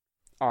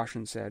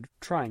 Ashen said,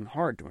 trying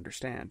hard to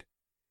understand.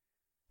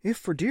 "If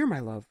for deer, my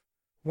love,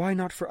 why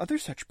not for other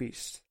such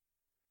beasts?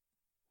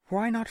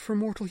 Why not for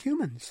mortal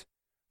humans?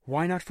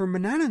 Why not for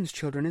Manannan's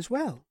children as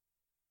well?"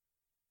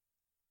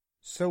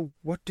 "So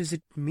what does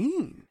it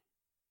mean?"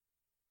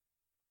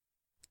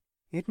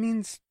 "It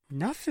means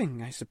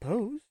nothing, I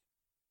suppose."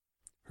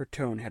 Her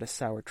tone had a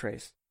sour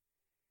trace.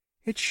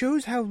 "It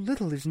shows how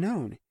little is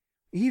known,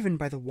 even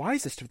by the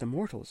wisest of the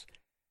mortals,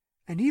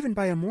 and even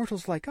by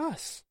immortals like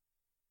us.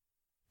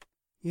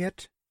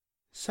 Yet,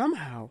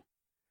 somehow,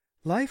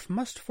 life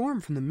must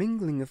form from the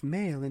mingling of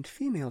male and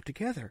female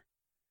together.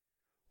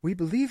 We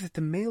believe that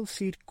the male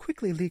seed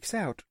quickly leaks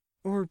out,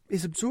 or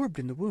is absorbed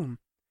in the womb,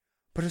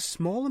 but a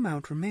small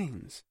amount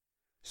remains,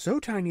 so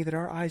tiny that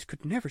our eyes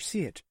could never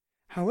see it,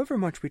 however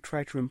much we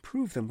try to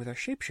improve them with our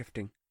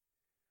shape-shifting.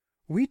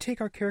 We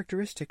take our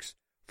characteristics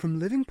from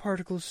living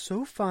particles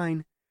so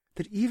fine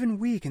that even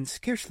we can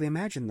scarcely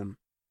imagine them.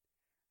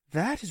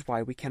 That is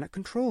why we cannot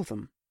control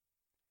them.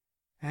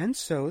 And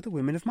so the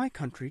women of my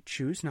country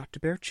choose not to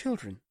bear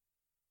children."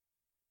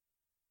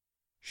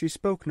 She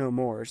spoke no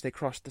more as they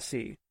crossed the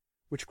sea,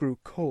 which grew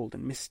cold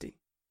and misty.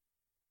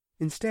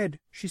 Instead,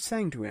 she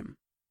sang to him,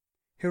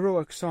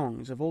 heroic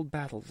songs of old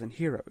battles and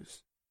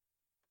heroes.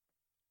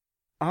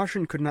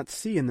 Ashen could not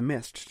see in the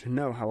mist to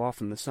know how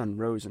often the sun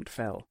rose and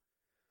fell,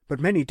 but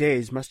many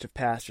days must have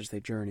passed as they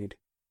journeyed.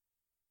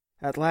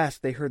 At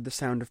last they heard the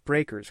sound of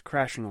breakers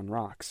crashing on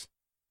rocks.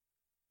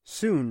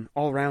 Soon,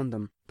 all round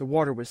them, the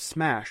water was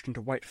smashed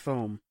into white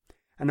foam,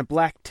 and a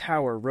black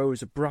tower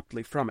rose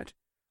abruptly from it,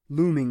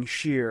 looming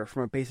sheer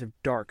from a base of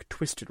dark,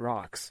 twisted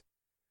rocks.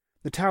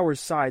 The tower's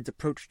sides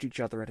approached each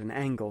other at an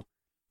angle,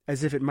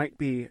 as if it might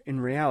be,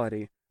 in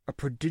reality, a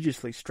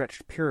prodigiously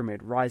stretched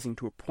pyramid rising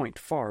to a point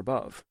far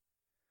above.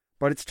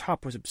 But its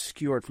top was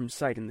obscured from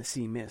sight in the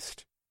sea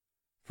mist.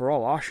 For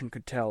all Ashen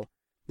could tell,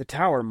 the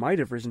tower might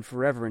have risen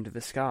forever into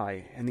the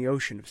sky and the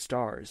ocean of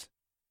stars.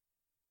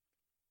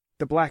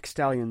 The black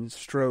stallions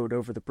strode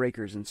over the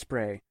breakers and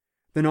spray,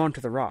 then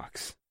onto the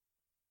rocks.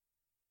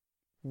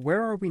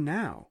 "Where are we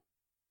now?"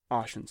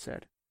 Ashen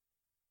said.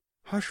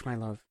 "Hush, my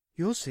love,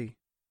 you'll see."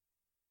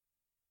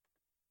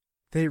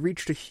 They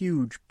reached a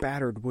huge,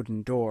 battered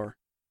wooden door.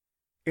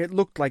 It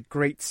looked like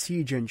great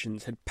siege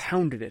engines had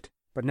pounded it,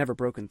 but never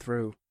broken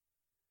through.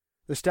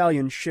 The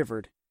stallion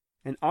shivered,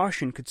 and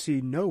Ashen could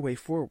see no way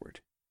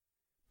forward.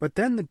 But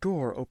then the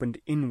door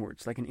opened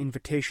inwards like an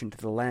invitation to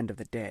the land of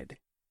the dead.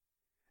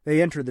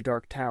 They entered the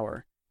dark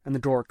tower, and the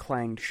door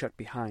clanged shut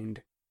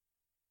behind.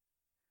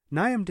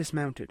 Niam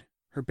dismounted,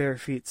 her bare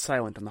feet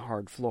silent on the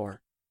hard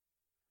floor.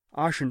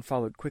 Ashen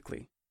followed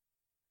quickly.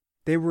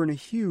 They were in a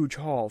huge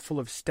hall full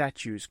of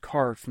statues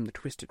carved from the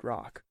twisted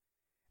rock,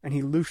 and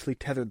he loosely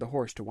tethered the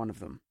horse to one of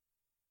them.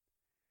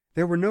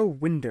 There were no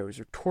windows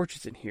or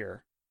torches in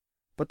here,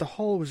 but the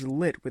hall was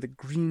lit with a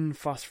green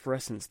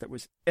phosphorescence that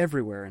was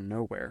everywhere and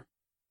nowhere.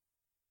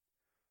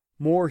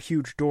 More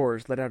huge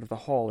doors led out of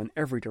the hall in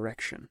every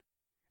direction,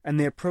 and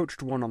they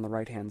approached one on the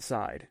right-hand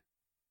side.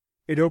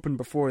 It opened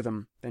before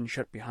them, then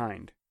shut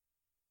behind.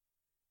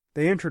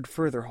 They entered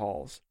further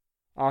halls,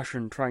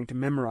 Ashen trying to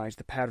memorize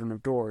the pattern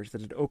of doors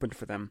that had opened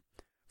for them,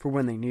 for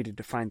when they needed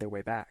to find their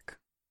way back.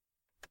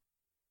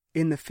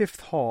 In the fifth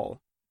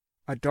hall,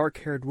 a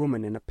dark-haired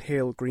woman in a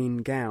pale green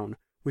gown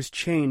was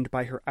chained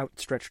by her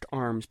outstretched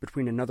arms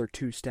between another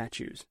two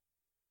statues.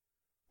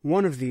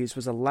 One of these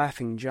was a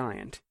laughing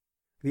giant,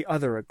 the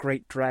other a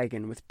great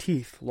dragon with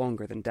teeth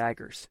longer than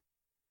daggers.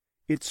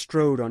 It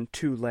strode on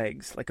two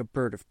legs like a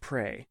bird of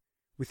prey,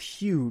 with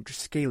huge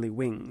scaly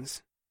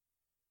wings.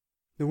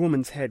 The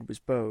woman's head was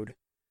bowed,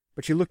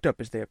 but she looked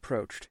up as they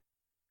approached.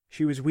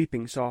 She was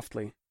weeping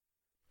softly,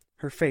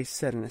 her face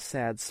set in a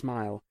sad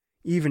smile,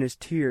 even as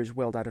tears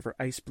welled out of her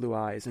ice-blue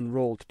eyes and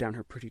rolled down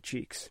her pretty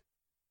cheeks.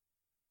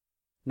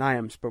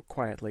 Niam spoke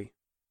quietly.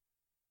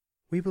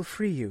 "We will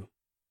free you."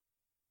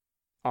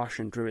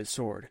 Ashen drew his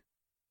sword.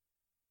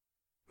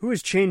 "Who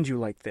has chained you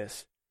like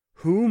this?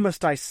 Who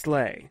must I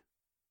slay?"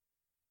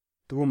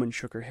 The woman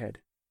shook her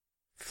head.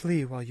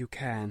 "Flee while you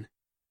can."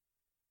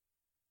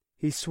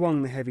 He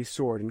swung the heavy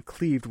sword and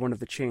cleaved one of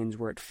the chains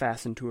where it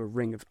fastened to a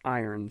ring of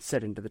iron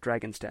set into the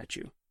dragon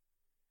statue.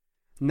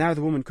 Now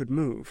the woman could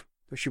move,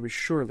 though she was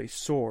surely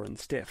sore and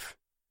stiff.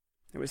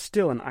 There was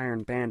still an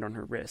iron band on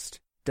her wrist,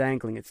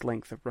 dangling its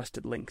length of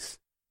rusted links.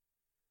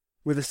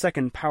 With a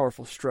second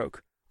powerful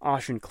stroke,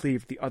 Ashen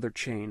cleaved the other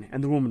chain,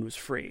 and the woman was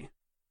free.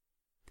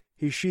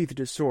 He sheathed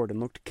his sword and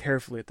looked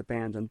carefully at the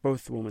bands on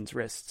both the woman's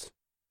wrists.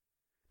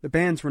 The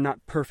bands were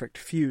not perfect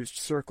fused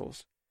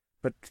circles,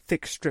 but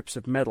thick strips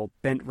of metal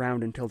bent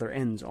round until their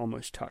ends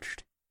almost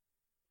touched.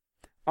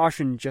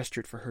 Ashen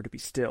gestured for her to be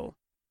still,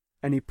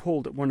 and he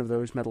pulled at one of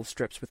those metal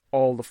strips with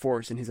all the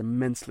force in his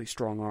immensely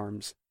strong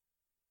arms.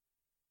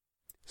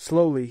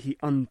 Slowly he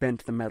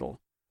unbent the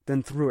metal,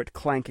 then threw it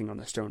clanking on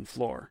the stone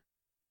floor.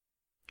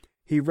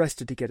 He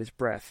rested to get his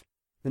breath,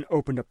 then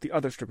opened up the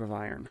other strip of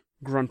iron,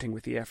 grunting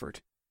with the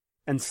effort,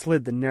 and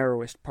slid the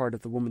narrowest part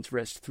of the woman's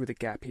wrist through the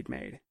gap he'd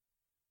made.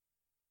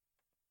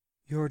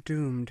 "You're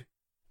doomed,"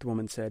 the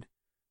woman said.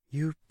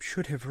 "You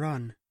should have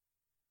run."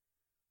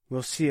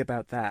 "We'll see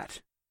about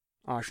that,"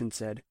 Ashen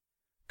said.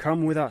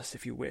 "Come with us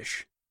if you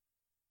wish."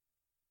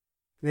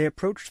 They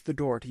approached the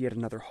door to yet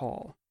another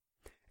hall.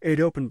 It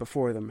opened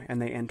before them,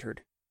 and they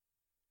entered.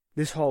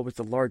 This hall was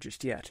the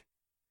largest yet.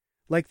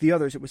 Like the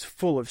others, it was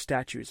full of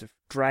statues of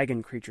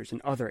dragon creatures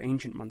and other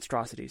ancient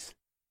monstrosities.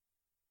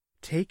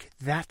 "Take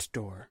that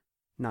door,"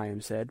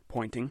 Niam said,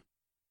 pointing.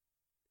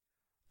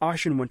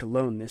 Ashen went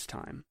alone this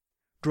time,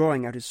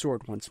 drawing out his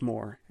sword once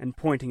more, and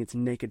pointing its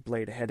naked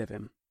blade ahead of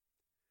him.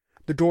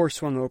 The door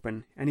swung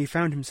open, and he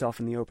found himself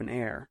in the open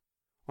air,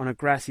 on a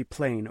grassy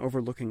plain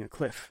overlooking a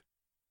cliff.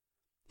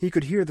 He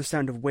could hear the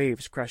sound of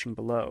waves crashing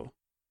below.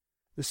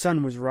 The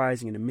sun was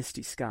rising in a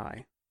misty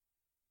sky.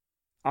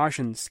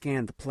 Ashen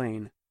scanned the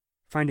plain,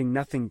 finding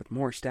nothing but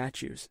more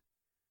statues.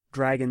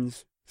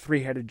 Dragons,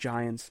 three-headed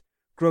giants,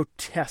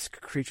 grotesque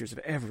creatures of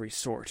every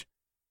sort.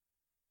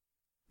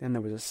 Then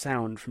there was a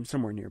sound from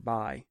somewhere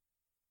nearby.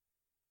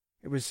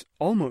 It was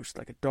almost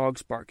like a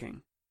dog's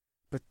barking,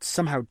 but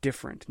somehow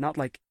different, not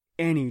like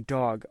any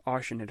dog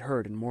Ashen had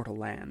heard in mortal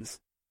lands.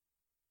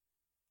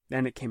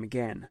 Then it came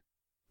again,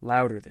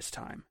 louder this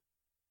time.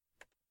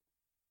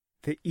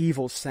 The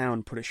evil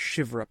sound put a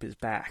shiver up his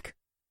back.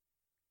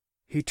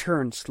 He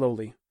turned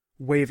slowly,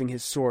 waving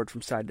his sword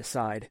from side to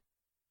side.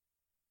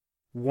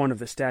 One of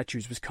the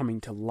statues was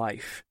coming to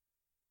life.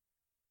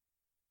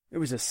 It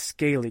was a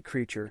scaly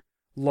creature,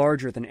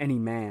 larger than any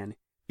man,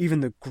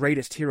 even the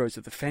greatest heroes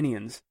of the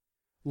Fenians,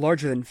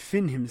 larger than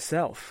Finn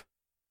himself,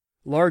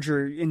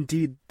 larger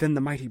indeed than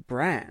the mighty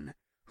Bran,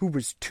 who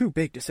was too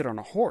big to sit on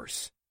a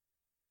horse.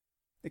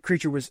 The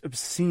creature was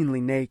obscenely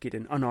naked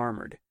and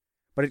unarmored,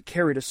 but it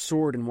carried a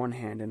sword in one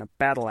hand and a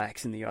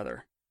battle-axe in the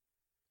other.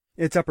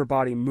 Its upper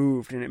body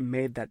moved, and it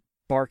made that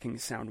barking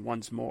sound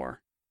once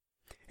more.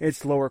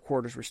 Its lower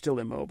quarters were still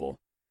immobile,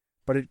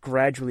 but it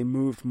gradually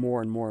moved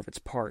more and more of its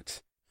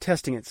parts,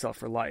 testing itself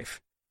for life,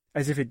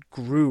 as if it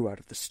grew out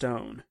of the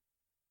stone.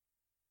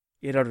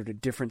 It uttered a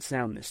different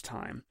sound this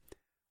time,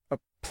 a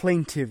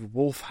plaintive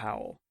wolf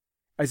howl,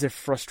 as if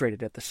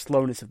frustrated at the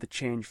slowness of the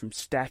change from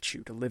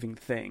statue to living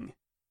thing.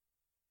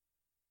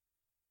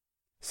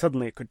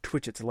 Suddenly it could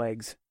twitch its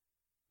legs.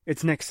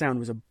 Its next sound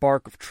was a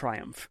bark of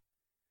triumph.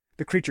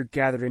 The creature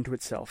gathered into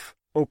itself,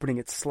 opening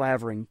its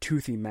slavering,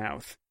 toothy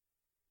mouth.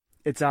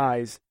 Its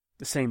eyes,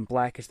 the same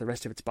black as the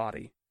rest of its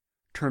body,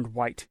 turned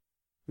white,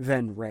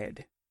 then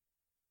red.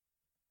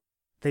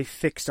 They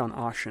fixed on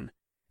Ashen,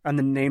 and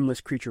the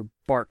nameless creature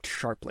barked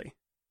sharply.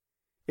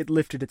 It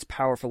lifted its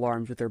powerful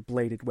arms with their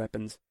bladed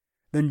weapons,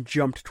 then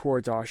jumped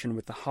towards Ashen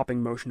with the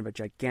hopping motion of a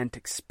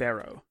gigantic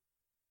sparrow.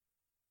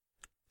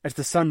 As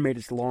the sun made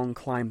its long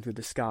climb through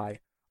the sky,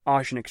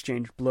 Ashen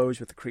exchanged blows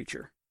with the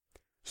creature.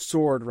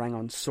 Sword rang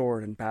on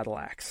sword and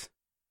battle-axe.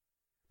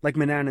 Like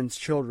Manannan's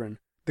children,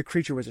 the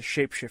creature was a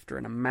shapeshifter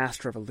and a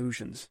master of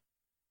illusions.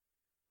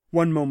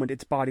 One moment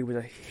its body was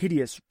a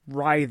hideous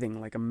writhing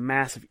like a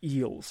mass of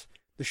eels,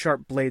 the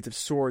sharp blades of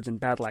swords and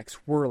battle-axe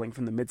whirling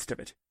from the midst of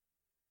it.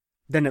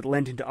 Then it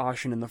leant into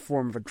Ashen in the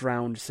form of a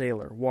drowned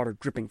sailor, water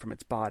dripping from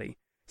its body,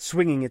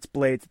 swinging its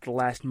blades at the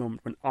last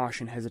moment when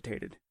Ashen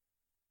hesitated.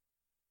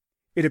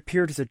 It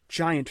appeared as a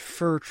giant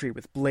fir tree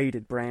with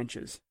bladed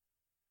branches.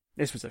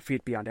 This was a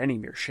feat beyond any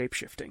mere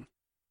shape-shifting.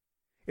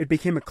 It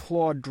became a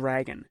clawed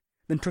dragon,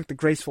 then took the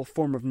graceful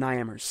form of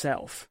Niam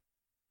herself.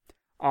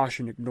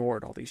 Ashen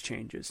ignored all these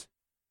changes.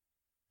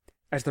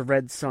 As the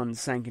red sun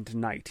sank into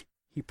night,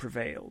 he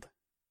prevailed.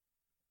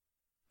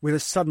 With a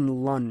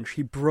sudden lunge,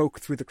 he broke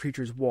through the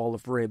creature's wall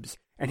of ribs,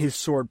 and his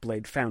sword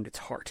blade found its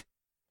heart.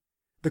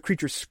 The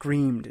creature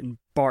screamed and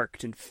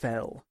barked and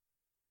fell.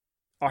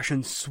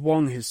 Ashen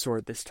swung his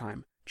sword this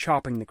time,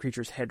 chopping the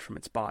creature's head from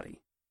its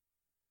body.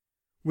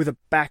 With a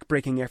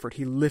back-breaking effort,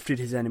 he lifted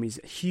his enemy's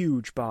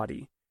huge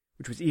body,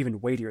 which was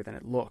even weightier than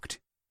it looked.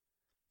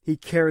 He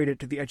carried it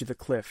to the edge of the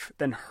cliff,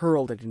 then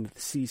hurled it into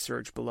the sea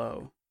surge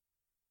below.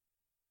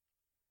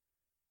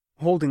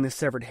 Holding the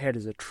severed head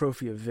as a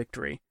trophy of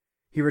victory,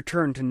 he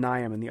returned to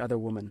Niam and the other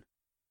woman.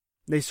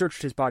 They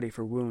searched his body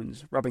for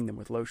wounds, rubbing them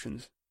with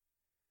lotions.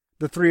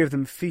 The three of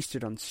them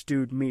feasted on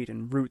stewed meat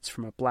and roots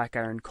from a black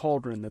iron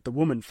cauldron that the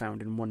woman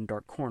found in one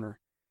dark corner,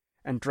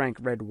 and drank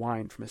red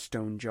wine from a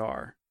stone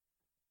jar.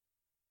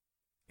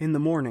 In the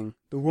morning,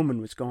 the woman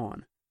was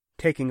gone,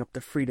 taking up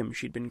the freedom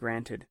she'd been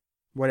granted,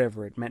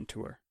 whatever it meant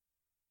to her.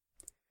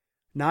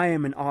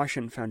 Niam and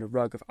Ashen found a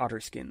rug of otter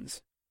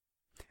skins.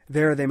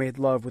 There they made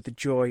love with the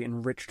joy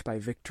enriched by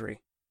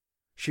victory.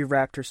 She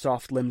wrapped her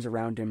soft limbs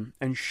around him,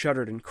 and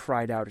shuddered and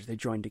cried out as they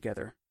joined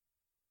together.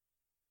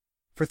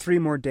 For 3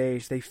 more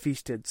days they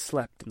feasted,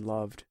 slept, and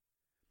loved.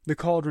 The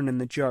cauldron and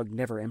the jug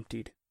never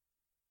emptied.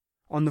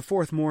 On the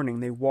 4th morning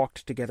they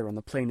walked together on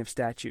the plain of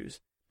statues,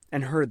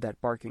 and heard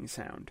that barking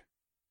sound.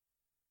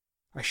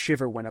 A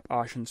shiver went up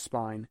Ashen's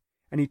spine,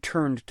 and he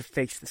turned to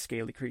face the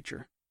scaly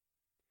creature.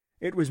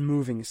 It was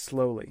moving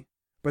slowly,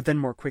 but then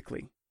more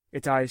quickly,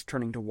 its eyes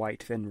turning to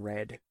white, then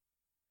red.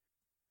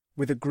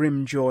 With a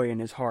grim joy in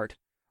his heart,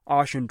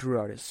 Ashen drew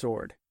out his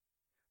sword.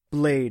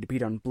 Blade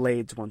beat on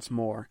blades once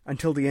more,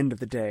 until the end of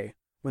the day,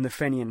 when the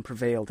Fenian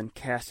prevailed and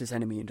cast his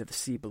enemy into the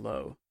sea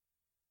below.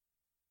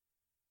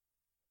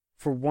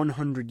 For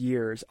 100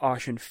 years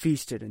Ashen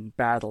feasted and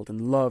battled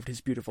and loved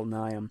his beautiful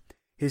Niam,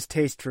 his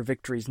taste for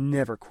victories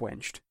never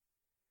quenched.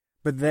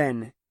 But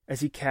then,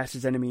 as he cast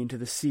his enemy into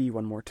the sea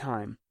one more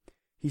time,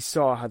 he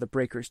saw how the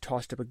breakers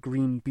tossed up a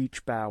green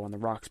beech bough on the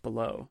rocks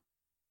below.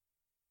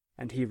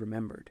 And he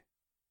remembered.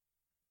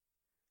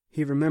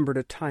 He remembered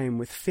a time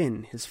with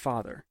Finn, his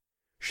father,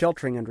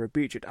 sheltering under a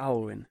beech at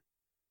Alwyn.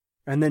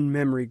 And then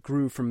memory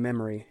grew from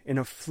memory in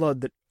a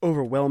flood that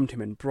overwhelmed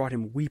him and brought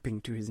him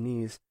weeping to his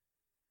knees.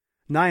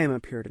 Niam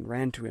appeared and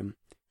ran to him,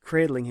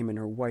 cradling him in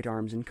her white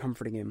arms and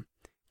comforting him,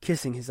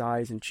 kissing his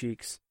eyes and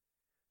cheeks.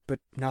 But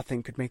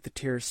nothing could make the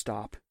tears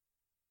stop.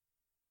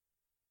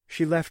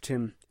 She left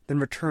him, then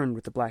returned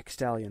with the black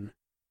stallion.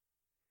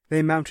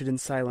 They mounted in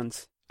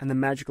silence, and the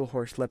magical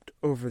horse leapt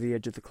over the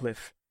edge of the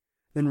cliff,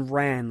 then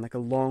ran like a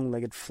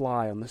long-legged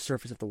fly on the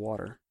surface of the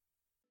water.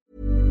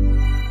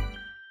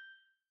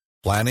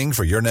 Planning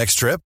for your next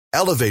trip?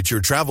 Elevate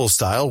your travel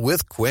style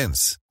with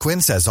Quince.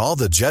 Quince has all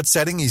the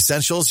jet-setting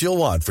essentials you'll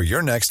want for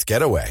your next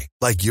getaway,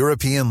 like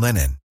European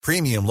linen,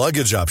 premium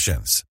luggage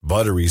options,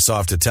 buttery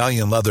soft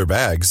Italian leather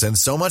bags, and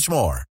so much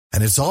more.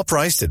 And it's all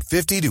priced at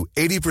 50 to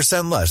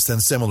 80% less than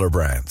similar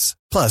brands.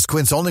 Plus,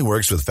 Quince only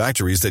works with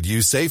factories that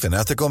use safe and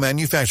ethical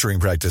manufacturing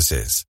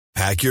practices.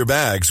 Pack your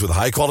bags with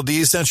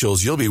high-quality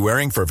essentials you'll be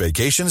wearing for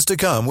vacations to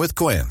come with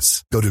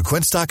Quince. Go to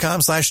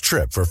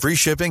quince.com/trip for free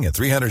shipping and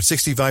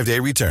 365-day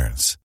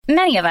returns.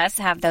 Many of us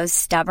have those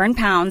stubborn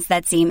pounds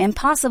that seem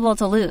impossible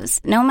to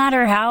lose, no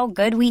matter how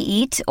good we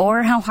eat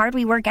or how hard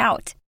we work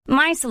out.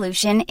 My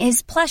solution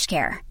is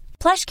PlushCare.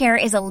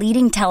 PlushCare is a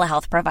leading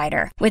telehealth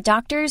provider with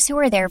doctors who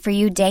are there for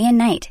you day and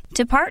night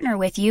to partner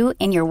with you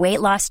in your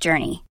weight loss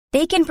journey.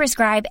 They can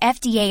prescribe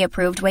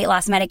FDA-approved weight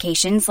loss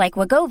medications like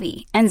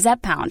Wegovy and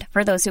Zepbound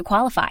for those who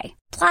qualify.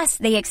 Plus,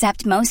 they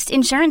accept most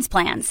insurance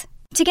plans.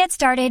 To get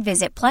started,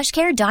 visit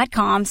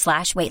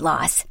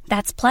plushcare.com/weightloss.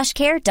 That's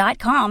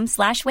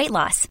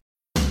plushcare.com/weightloss.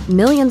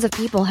 Millions of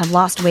people have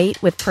lost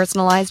weight with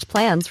personalized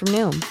plans from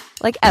Noom.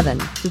 Like Evan,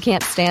 who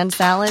can't stand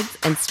salads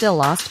and still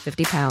lost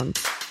 50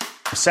 pounds.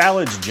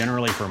 Salads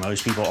generally for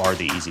most people are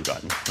the easy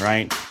button,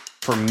 right?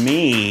 For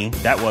me,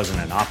 that wasn't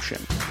an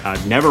option. I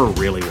never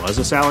really was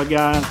a salad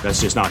guy.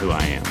 That's just not who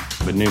I am.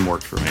 But Noom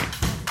worked for me.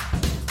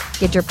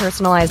 Get your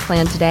personalized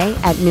plan today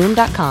at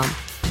Noom.com.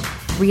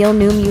 Real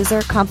Noom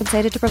user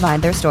compensated to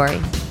provide their story.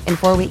 In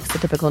 4 weeks, the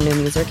typical Noom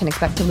user can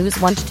expect to lose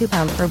 1 to 2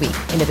 pounds per week.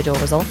 Individual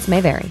results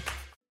may vary.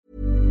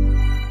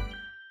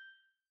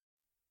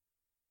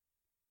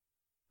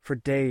 For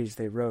days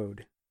they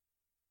rode.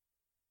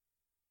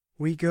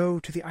 "We go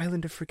to the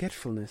Island of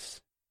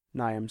Forgetfulness,"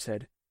 Niam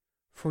said,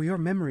 "for your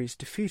memories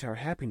defeat our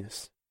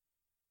happiness."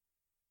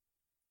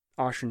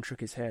 Ashen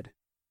shook his head.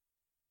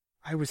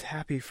 "I was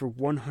happy for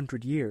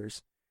 100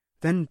 years,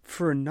 then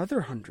for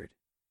another 100.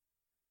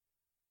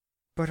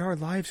 "But our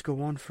lives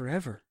go on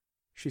forever,"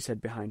 she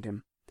said behind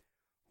him.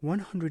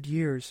 100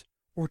 years,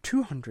 or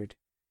 200,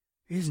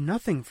 is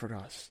nothing for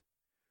us.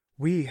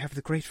 We have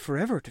the great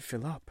forever to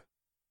fill up.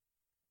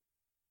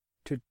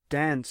 To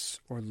dance,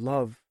 or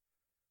love,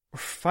 or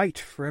fight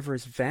forever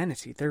is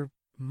vanity. There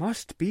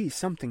must be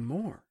something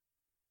more.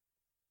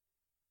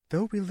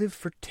 Though we live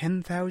for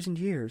 10,000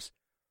 years,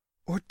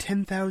 or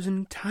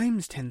 10,000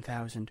 times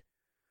 10,000,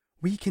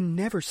 we can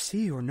never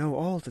see or know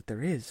all that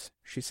there is,"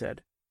 she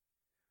said.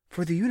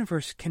 "For the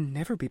universe can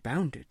never be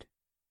bounded."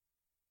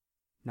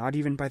 "Not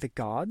even by the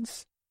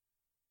gods?"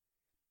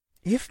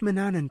 "If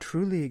Manannan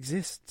truly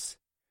exists,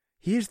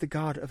 he is the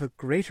god of a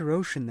greater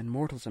ocean than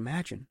mortals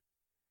imagine.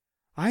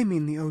 I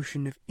mean the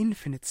ocean of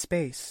infinite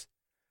space,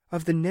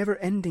 of the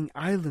never-ending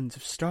islands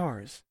of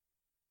stars.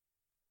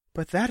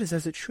 But that is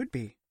as it should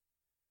be.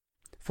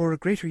 For a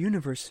greater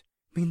universe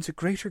means a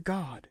greater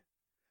God.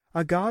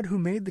 A God who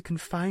made the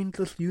confined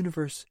little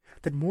universe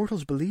that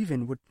mortals believe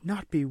in would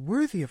not be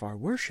worthy of our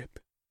worship."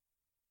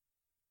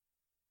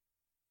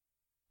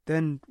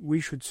 "Then we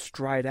should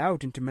stride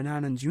out into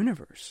Manannan's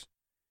universe.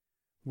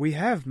 We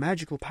have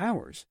magical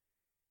powers.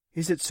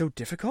 Is it so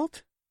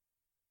difficult?"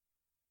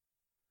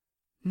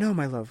 "No,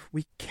 my love,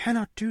 we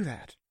cannot do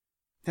that.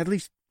 At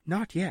least,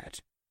 not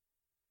yet.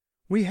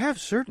 We have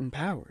certain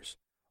powers,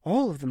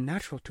 all of them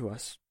natural to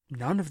us,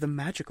 none of them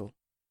magical.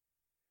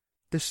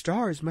 The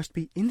stars must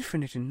be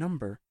infinite in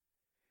number,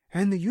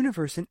 and the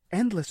universe an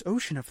endless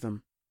ocean of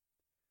them.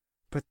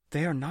 But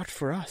they are not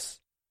for us.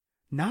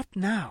 Not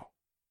now.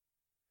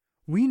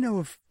 We know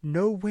of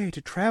no way to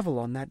travel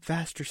on that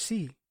vaster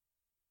sea."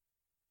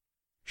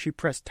 She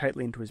pressed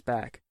tightly into his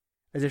back,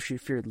 as if she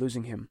feared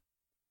losing him.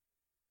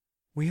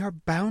 "We are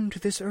bound to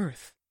this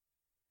earth,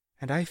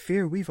 and I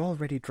fear we've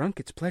already drunk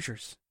its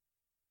pleasures."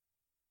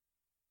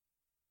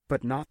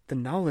 "But not the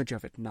knowledge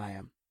of it,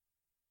 Niam."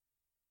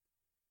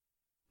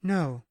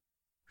 "No,"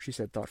 she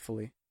said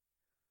thoughtfully,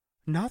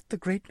 "not the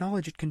great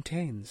knowledge it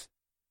contains.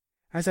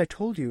 As I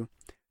told you,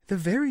 the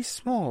very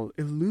small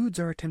eludes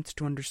our attempts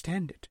to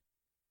understand it,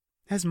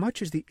 as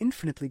much as the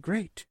infinitely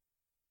great."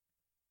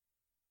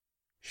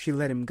 She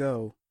let him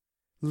go,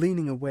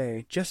 leaning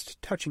away, just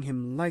touching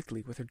him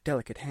lightly with her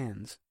delicate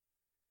hands.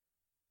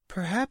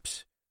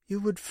 "Perhaps you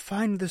would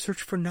find the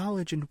search for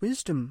knowledge and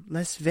wisdom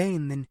less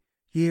vain than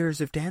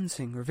years of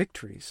dancing or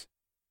victories."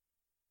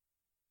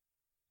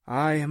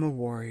 "I am a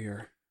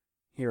warrior,"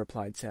 he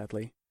replied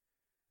sadly.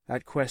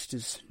 "That quest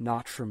is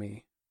not for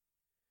me.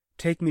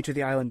 Take me to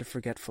the Island of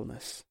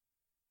Forgetfulness."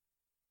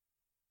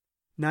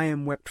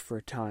 Niam wept for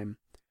a time,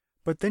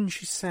 but then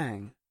she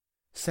sang,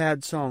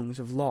 sad songs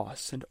of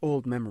loss and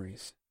old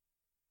memories.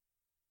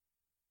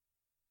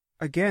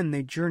 Again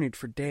they journeyed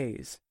for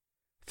days,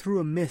 through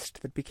a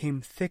mist that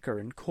became thicker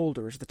and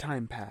colder as the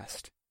time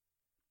passed.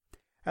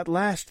 At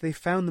last they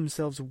found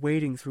themselves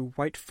wading through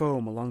white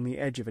foam along the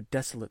edge of a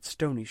desolate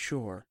stony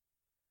shore.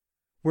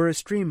 Where a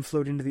stream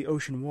flowed into the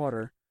ocean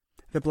water,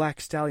 the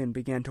black stallion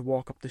began to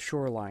walk up the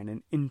shoreline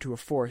and into a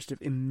forest of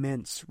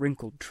immense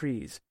wrinkled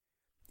trees,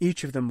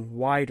 each of them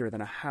wider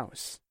than a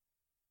house.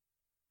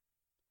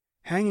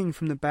 Hanging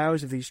from the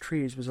boughs of these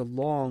trees was a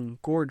long,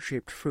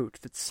 gourd-shaped fruit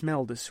that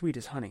smelled as sweet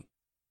as honey.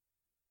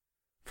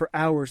 For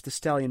hours the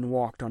stallion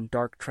walked on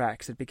dark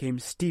tracks that became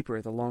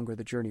steeper the longer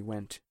the journey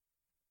went.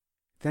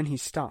 Then he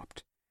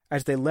stopped,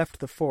 as they left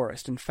the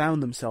forest and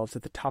found themselves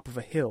at the top of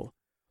a hill,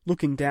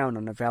 looking down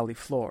on a valley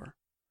floor,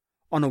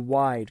 on a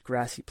wide,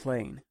 grassy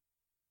plain.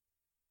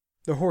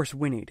 The horse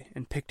whinnied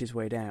and picked his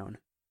way down.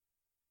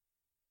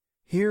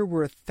 Here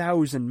were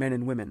 1,000 men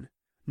and women,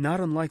 not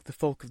unlike the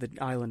folk of the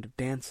Island of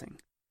Dancing,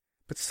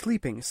 but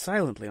sleeping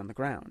silently on the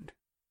ground.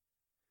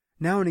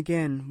 Now and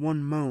again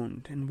one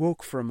moaned and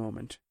woke for a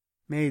moment,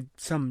 made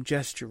some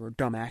gesture or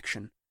dumb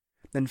action,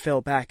 then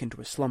fell back into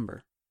a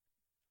slumber.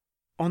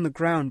 On the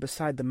ground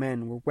beside the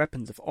men were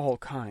weapons of all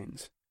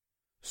kinds.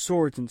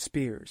 Swords and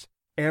spears,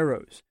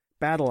 arrows,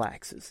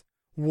 battle-axes,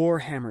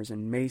 war-hammers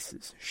and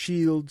maces,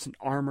 shields and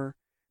armor,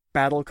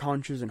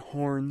 battle-conches and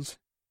horns.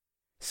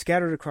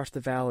 Scattered across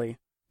the valley,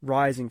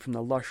 rising from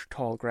the lush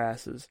tall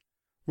grasses,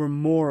 were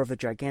more of the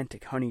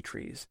gigantic honey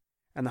trees,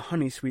 and the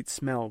honey-sweet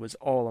smell was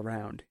all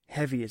around,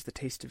 heavy as the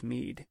taste of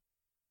mead.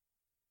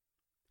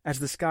 As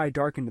the sky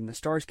darkened and the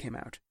stars came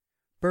out,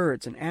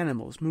 birds and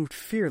animals moved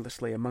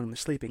fearlessly among the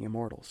sleeping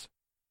immortals.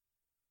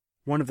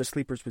 One of the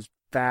sleepers was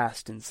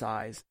vast in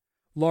size,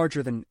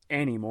 larger than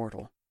any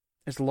mortal,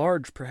 as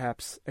large,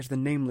 perhaps, as the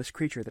nameless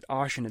creature that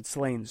Ashen had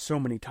slain so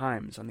many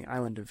times on the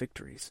Island of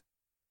Victories.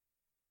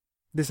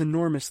 This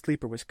enormous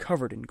sleeper was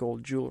covered in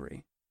gold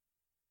jewelry.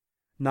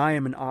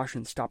 Niam and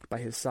Ashen stopped by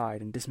his side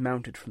and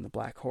dismounted from the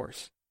black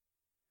horse.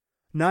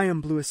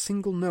 Niam blew a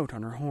single note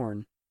on her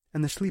horn,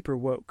 and the sleeper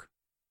woke.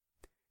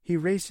 He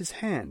raised his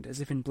hand as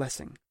if in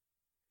blessing,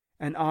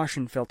 and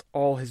Ashen felt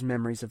all his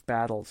memories of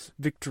battles,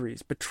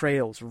 victories,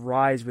 betrayals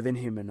rise within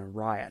him in a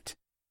riot.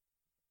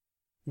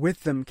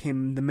 With them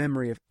came the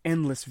memory of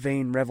endless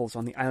vain revels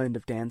on the Island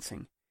of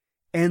Dancing,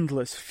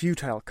 endless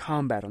futile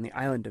combat on the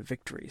Island of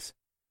Victories.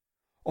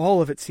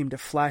 All of it seemed to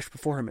flash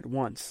before him at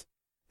once,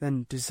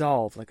 then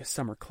dissolve like a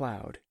summer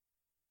cloud.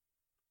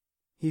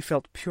 He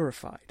felt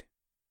purified.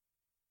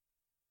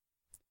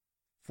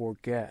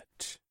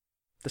 "Forget,"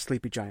 the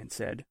sleepy giant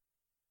said.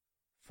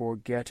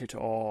 "Forget it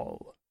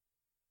all."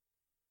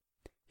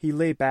 He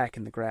lay back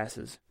in the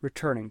grasses,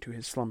 returning to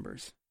his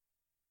slumbers.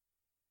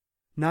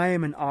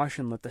 Niam and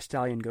Ashen let the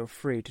stallion go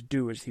free to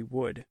do as he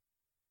would.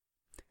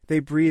 They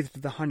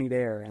breathed the honeyed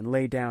air and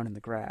lay down in the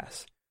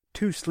grass,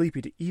 too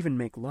sleepy to even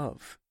make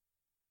love.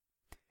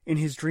 In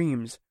his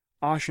dreams,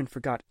 Ashen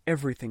forgot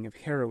everything of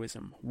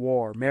heroism,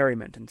 war,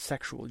 merriment, and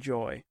sexual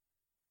joy.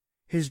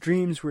 His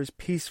dreams were as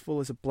peaceful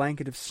as a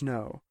blanket of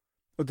snow,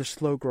 or the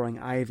slow-growing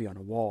ivy on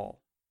a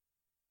wall.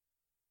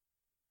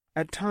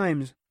 At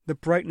times, the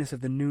brightness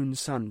of the noon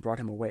sun brought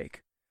him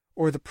awake,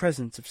 or the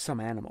presence of some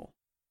animal.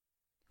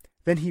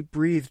 Then he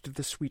breathed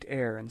the sweet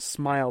air and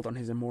smiled on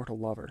his immortal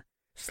lover,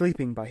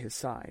 sleeping by his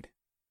side.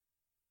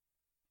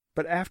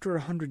 But after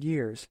 100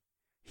 years,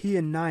 he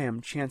and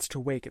Niam chanced to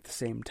wake at the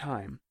same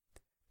time,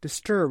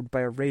 disturbed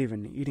by a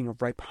raven eating a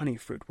ripe honey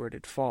fruit where it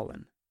had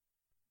fallen.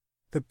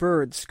 The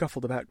bird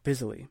scuffled about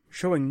busily,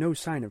 showing no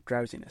sign of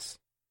drowsiness.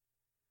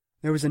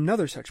 There was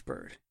another such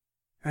bird,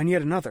 and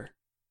yet another.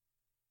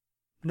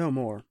 No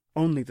more,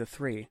 only the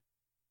 3.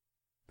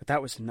 But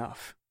that was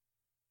enough.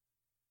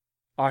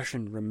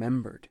 Ashen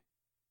remembered.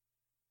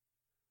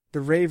 The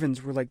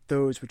ravens were like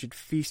those which had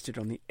feasted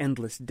on the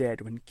endless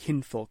dead when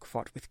kinfolk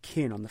fought with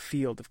kin on the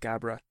field of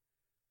Gabra.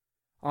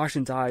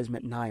 Ashen's eyes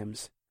met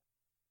Niam's.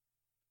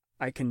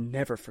 "I can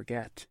never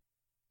forget,"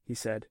 he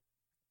said.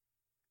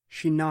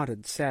 She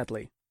nodded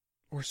sadly,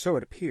 or so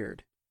it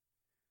appeared.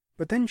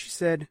 But then she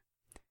said,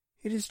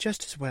 "It is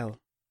just as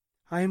well.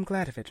 I am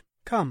glad of it.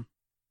 Come."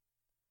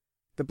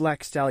 The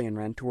black stallion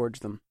ran towards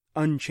them,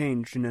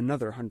 unchanged in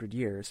another 100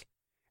 years,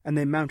 and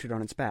they mounted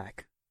on its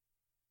back.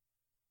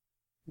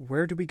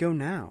 "Where do we go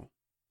now?"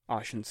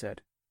 Ashen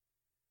said.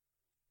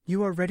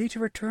 "You are ready to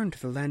return to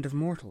the land of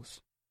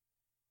mortals."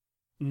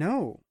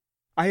 "No,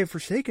 I have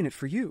forsaken it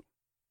for you.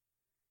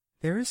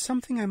 There is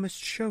something I must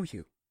show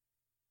you."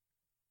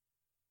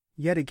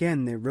 Yet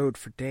again they rode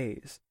for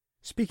days,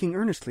 speaking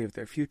earnestly of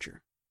their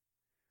future.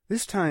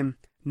 This time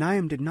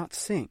Niam did not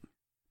sing,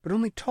 but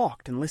only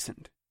talked and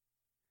listened.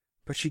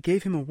 But she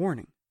gave him a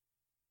warning.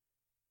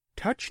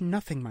 "Touch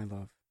nothing, my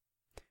love.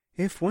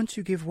 If once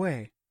you give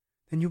way,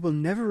 then you will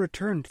never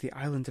return to the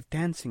Islands of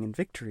Dancing and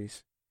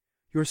Victories.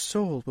 Your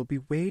soul will be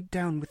weighed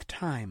down with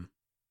time."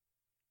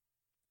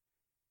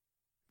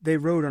 They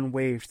rode on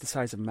waves the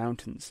size of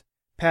mountains,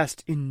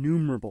 past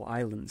innumerable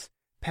islands,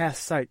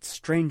 past sights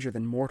stranger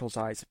than mortals'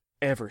 eyes have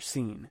ever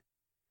seen.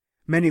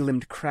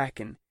 Many-limbed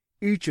kraken,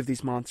 each of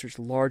these monsters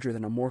larger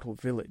than a mortal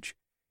village,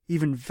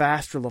 even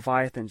vaster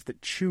leviathans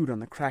that chewed on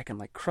the kraken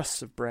like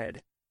crusts of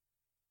bread.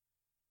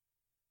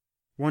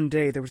 One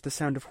day there was the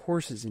sound of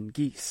horses and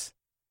geese.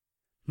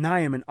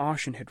 Niam and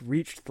Ashen had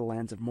reached the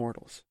lands of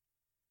mortals.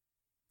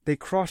 They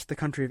crossed the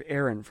country of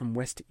Erin from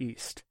west to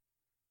east.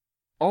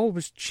 All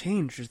was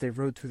changed as they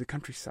rode through the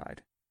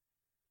countryside.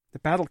 The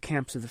battle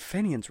camps of the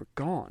Fenians were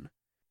gone.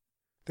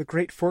 The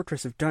great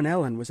fortress of Dun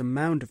Ellen was a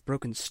mound of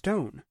broken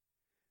stone.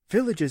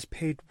 Villages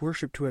paid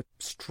worship to a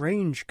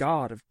strange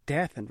god of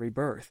death and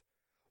rebirth,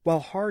 while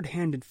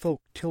hard-handed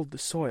folk tilled the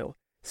soil,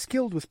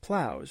 skilled with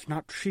plows,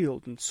 not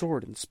shield and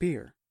sword and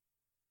spear.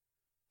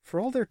 For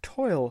all their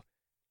toil,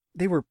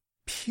 they were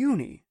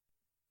puny,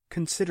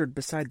 considered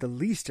beside the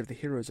least of the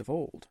heroes of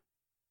old.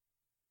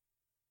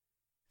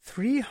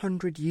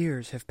 300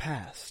 years have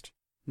passed,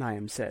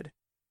 Niam said,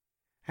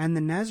 and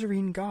the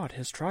Nazarene god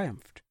has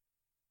triumphed.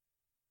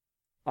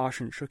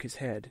 Ashen shook his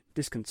head,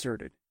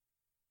 disconcerted.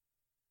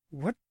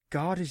 "What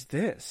god is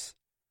this?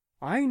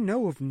 I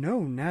know of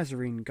no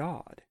Nazarene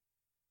god."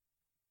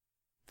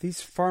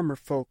 These farmer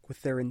folk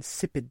with their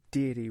insipid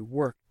deity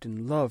worked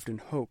and loved and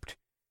hoped.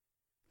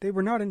 They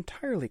were not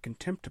entirely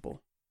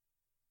contemptible.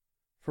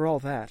 For all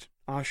that,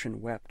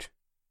 Ashen wept.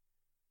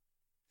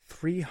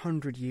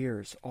 300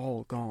 years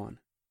all gone.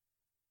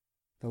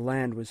 The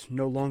land was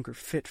no longer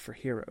fit for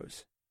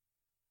heroes.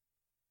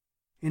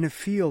 In a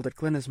field at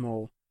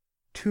Glenismole,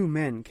 2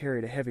 men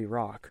carried a heavy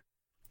rock,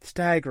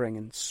 staggering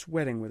and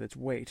sweating with its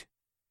weight,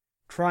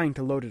 trying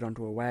to load it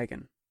onto a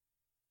wagon.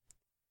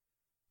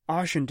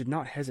 Ashen did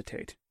not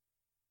hesitate,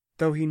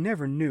 though he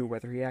never knew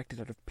whether he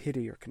acted out of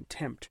pity or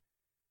contempt,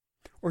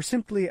 or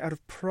simply out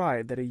of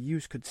pride that a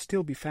use could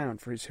still be found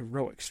for his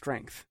heroic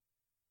strength.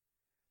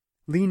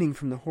 Leaning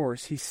from the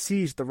horse, he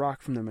seized the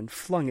rock from them and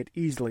flung it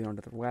easily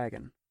onto the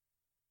wagon.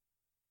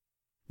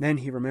 Then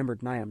he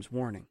remembered Niam's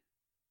warning.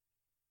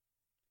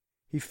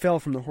 He fell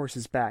from the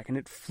horse's back, and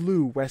it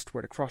flew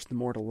westward across the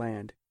mortal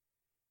land,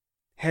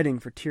 heading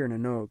for Tir na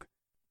Nog,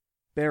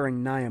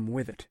 bearing Niam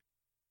with it.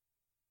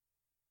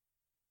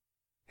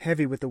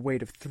 Heavy with the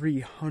weight of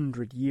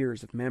 300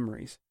 years of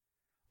memories,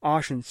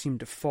 Ashen seemed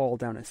to fall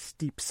down a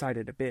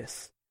steep-sided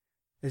abyss,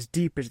 as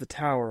deep as the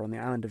tower on the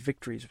Island of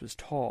Victories was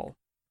tall,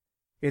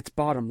 its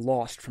bottom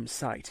lost from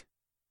sight,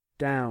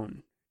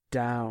 down,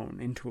 down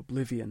into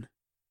oblivion.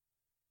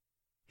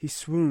 He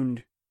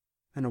swooned,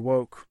 and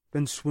awoke,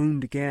 then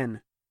swooned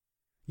again.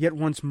 Yet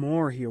once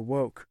more he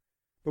awoke,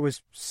 but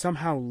was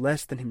somehow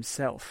less than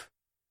himself,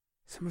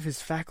 some of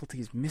his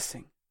faculties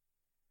missing,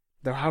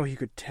 though how he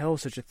could tell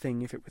such a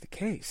thing if it were the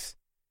case.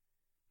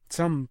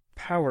 Some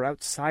power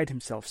outside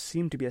himself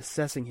seemed to be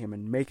assessing him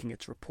and making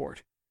its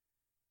report.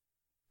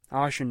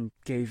 Ashen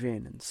gave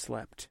in and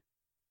slept.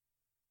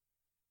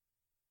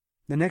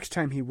 The next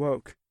time he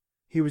woke,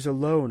 he was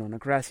alone on a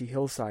grassy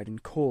hillside in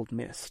cold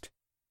mist.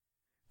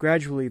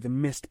 Gradually the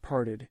mist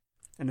parted,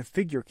 and a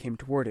figure came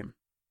toward him.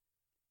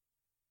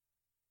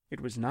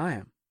 It was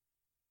Niam.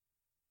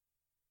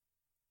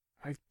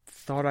 "I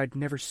thought I'd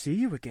never see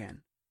you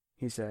again,"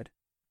 he said.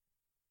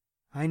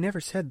 "I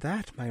never said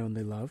that, my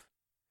only love.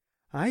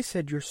 I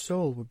said your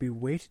soul would be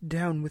weighted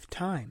down with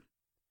time.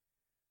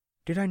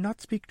 Did I not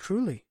speak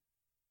truly?"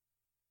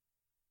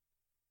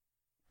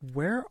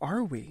 "Where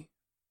are we?"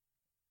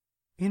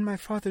 "In my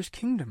father's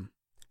kingdom.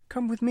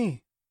 Come with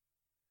me."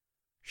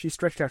 She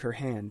stretched out her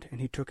hand, and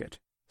he took it,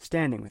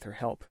 standing with her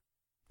help,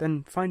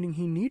 then finding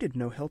he needed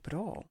no help at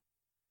all.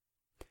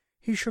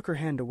 He shook her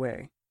hand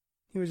away.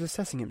 He was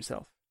assessing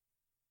himself.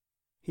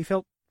 He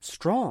felt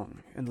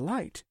strong and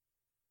light.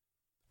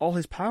 All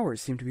his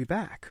powers seemed to be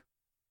back.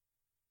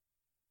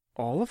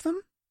 All of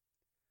them?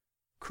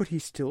 Could he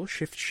still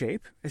shift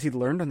shape, as he'd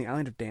learned on the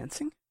Island of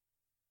Dancing?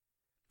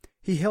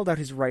 He held out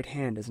his right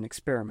hand as an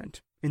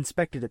experiment,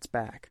 inspected its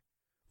back,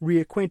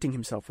 reacquainting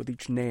himself with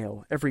each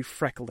nail, every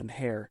freckle and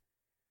hair,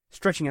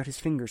 stretching out his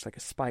fingers like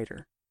a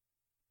spider.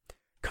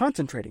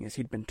 Concentrating as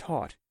he'd been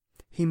taught,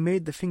 he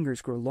made the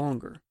fingers grow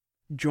longer,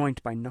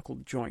 joint by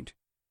knuckled joint,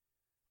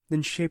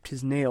 then shaped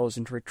his nails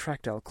into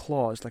retractile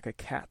claws like a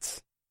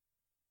cat's.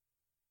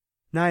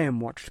 Niam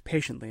watched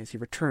patiently as he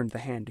returned the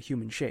hand to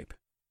human shape.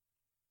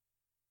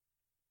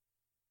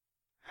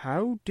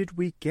 "How did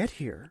we get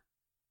here?"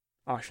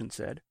 Ashen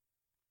said.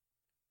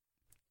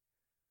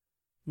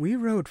 "We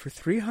rode for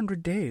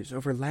 300 days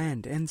over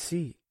land and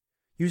sea,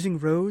 using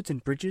roads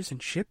and bridges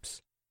and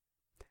ships.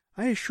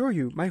 I assure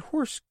you, my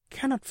horse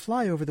cannot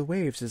fly over the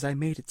waves as I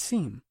made it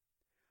seem,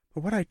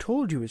 but what I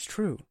told you is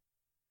true.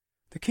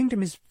 The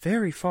kingdom is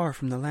very far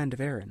from the land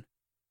of Erin.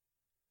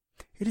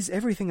 It is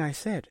everything I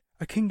said,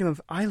 a kingdom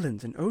of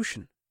islands and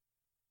ocean."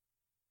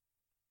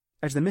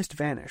 As the mist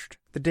vanished,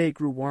 the day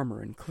grew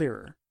warmer and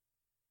clearer.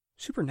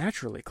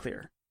 Supernaturally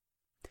clear.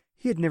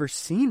 He had never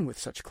seen with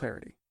such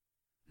clarity,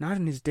 not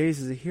in his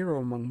days as a hero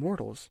among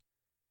mortals,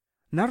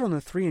 not on the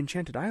 3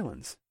 enchanted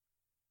islands.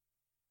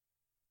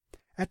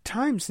 At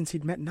times since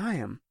he'd met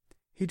Niam,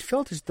 he'd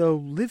felt as though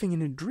living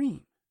in a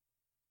dream.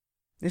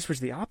 This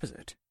was the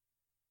opposite.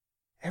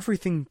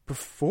 Everything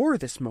before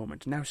this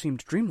moment now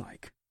seemed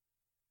dreamlike.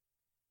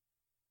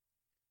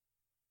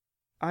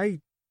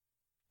 "I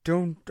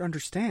don't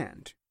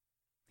understand,"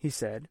 he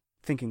said,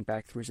 thinking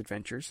back through his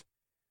adventures.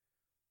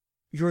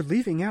 "You're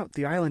leaving out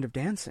the Island of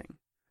Dancing,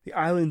 the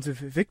Islands of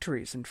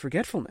Victories and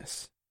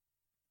Forgetfulness.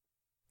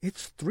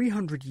 It's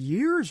 300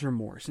 years or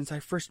more since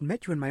I first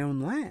met you in my own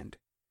land.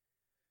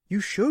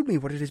 You showed me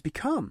what it has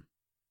become."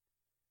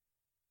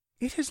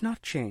 "It has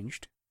not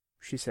changed,"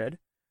 she said.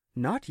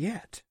 "Not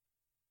yet."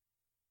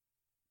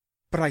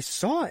 "But I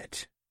saw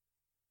it!"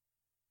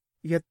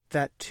 Yet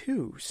that,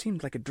 too,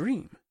 seemed like a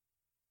dream.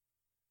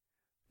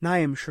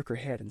 Niam shook her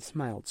head and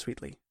smiled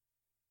sweetly.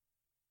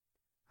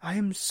 "I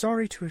am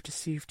sorry to have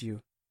deceived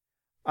you.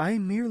 I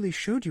merely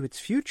showed you its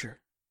future."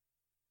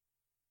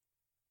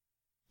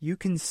 "You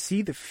can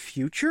see the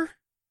future?"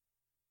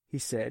 he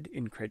said,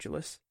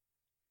 incredulous.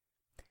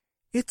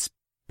 "It's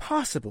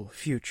possible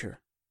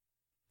future."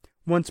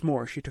 Once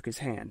more she took his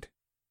hand.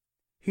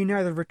 He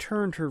neither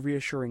returned her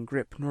reassuring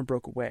grip nor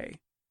broke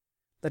away,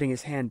 letting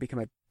his hand become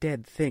a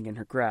dead thing in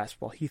her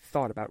grasp while he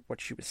thought about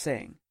what she was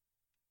saying.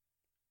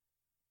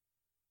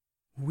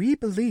 "We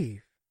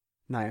believe,"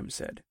 Niam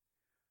said,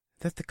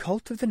 "that the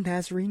cult of the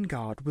Nazarene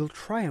god will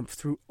triumph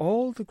through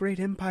all the great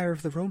empire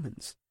of the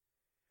Romans.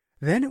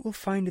 Then it will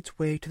find its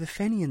way to the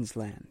Fenians'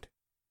 land.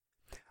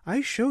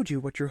 I showed you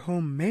what your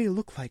home may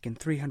look like in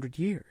 300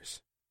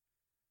 years.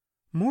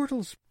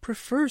 Mortals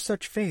prefer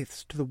such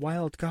faiths to the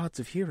wild gods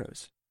of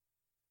heroes.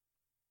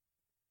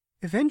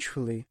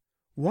 Eventually,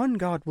 one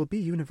god will be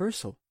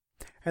universal,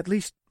 at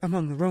least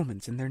among the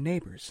Romans and their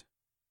neighbors."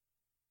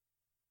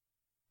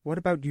 "What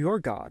about your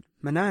god,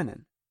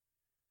 Mannanan?"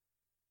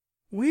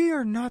 "We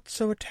are not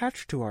so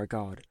attached to our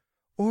god,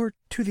 or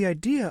to the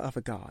idea of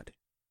a god.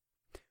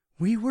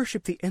 We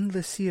worship the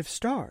endless sea of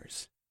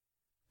stars.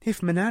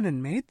 If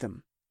Mannanan made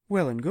them,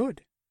 well and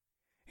good.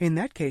 In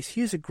that case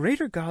he is a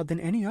greater god than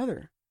any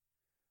other.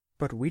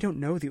 But we don't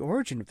know the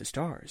origin of the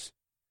stars.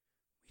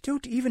 We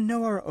don't even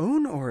know our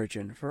own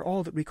origin, for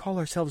all that we call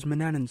ourselves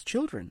Mannanan's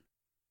children."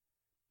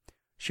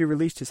 She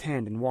released his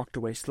hand and walked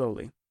away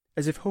slowly,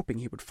 as if hoping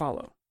he would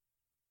follow.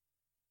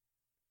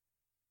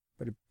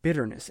 But a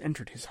bitterness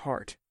entered his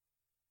heart.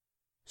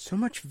 So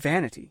much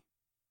vanity.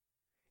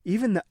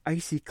 Even the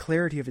icy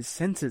clarity of his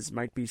senses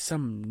might be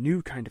some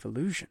new kind of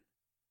illusion.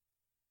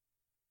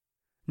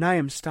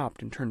 Niam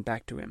stopped and turned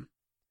back to him.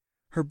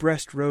 Her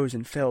breast rose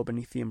and fell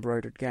beneath the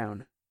embroidered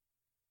gown.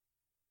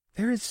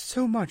 "There is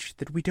so much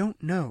that we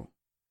don't know.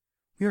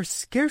 We are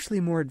scarcely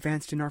more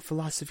advanced in our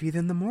philosophy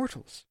than the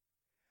mortals.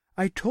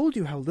 I told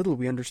you how little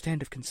we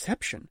understand of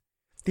conception,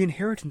 the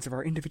inheritance of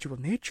our individual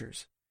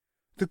natures,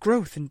 the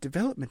growth and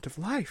development of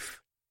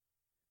life."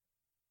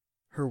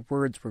 Her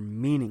words were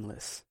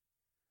meaningless,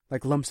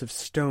 like lumps of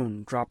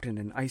stone dropped in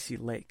an icy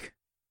lake.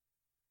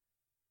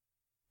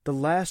 "The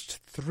last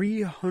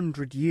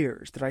 300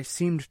 years that I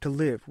seemed to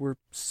live were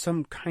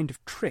some kind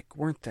of trick,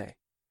 weren't they?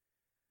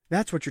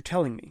 That's what you're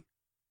telling me.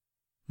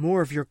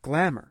 More of your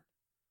glamour.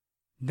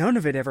 None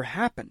of it ever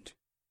happened."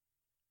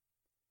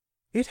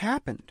 "It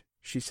happened,"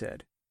 she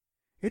said.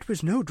 "It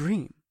was no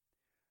dream.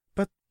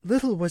 But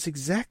little was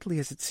exactly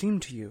as it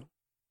seemed to you.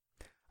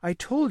 I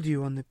told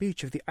you on the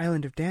beach of the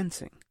island of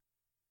dancing.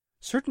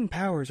 Certain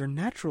powers are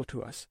natural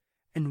to us,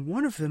 and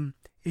one of them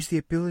is the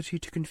ability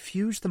to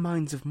confuse the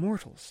minds of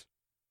mortals."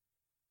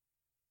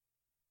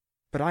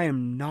 "But I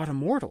am not a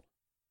mortal,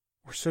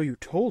 or so you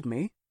told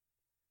me."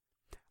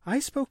 "I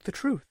spoke the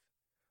truth,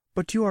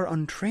 but you are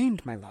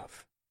untrained, my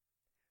love.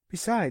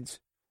 Besides,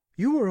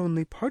 you were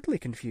only partly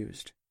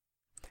confused.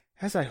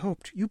 As I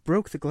hoped, you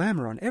broke the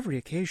glamour on every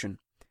occasion,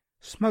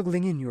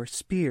 smuggling in your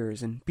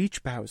spears and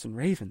beach boughs and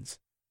ravens.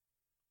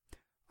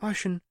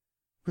 Ashen,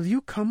 will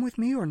you come with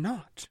me or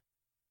not?"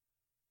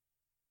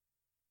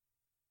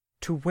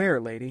 "To where,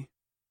 lady?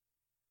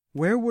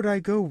 Where would I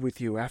go with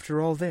you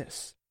after all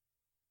this?"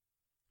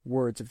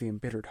 Words of the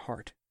embittered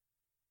heart.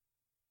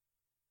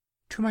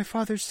 "To my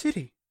father's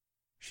city,"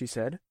 she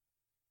said.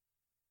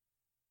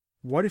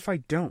 "What if I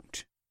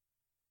don't?"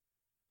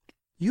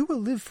 "You will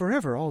live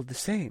forever all the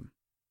same.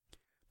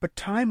 But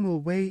time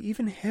will weigh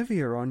even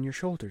heavier on your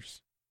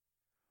shoulders.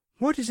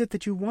 What is it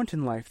that you want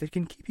in life that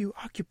can keep you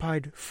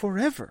occupied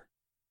forever?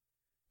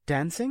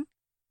 Dancing?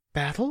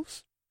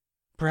 Battles?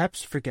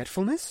 Perhaps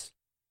forgetfulness?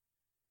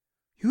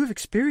 You have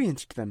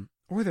experienced them,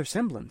 or their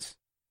semblance,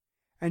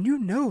 and you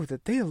know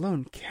that they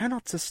alone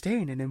cannot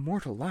sustain an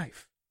immortal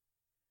life.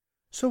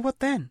 So what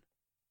then?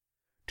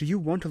 Do you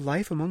want a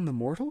life among the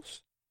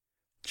mortals,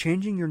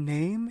 changing your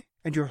name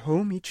and your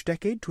home each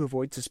decade to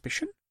avoid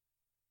suspicion?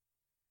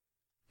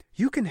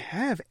 You can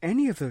have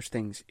any of those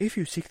things if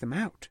you seek them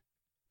out,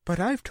 but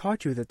I've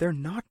taught you that they're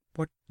not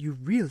what you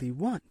really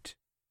want.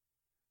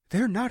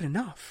 They're not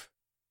enough.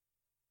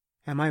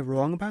 Am I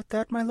wrong about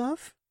that, my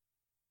love?"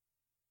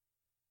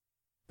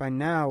 "By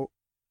now,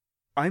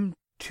 I'm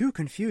too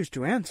confused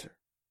to answer."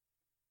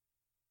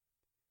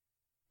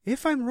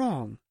 "If I'm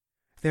wrong,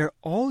 they're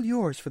all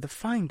yours for the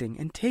finding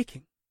and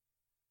taking.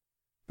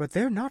 But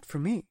they're not for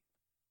me,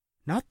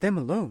 not them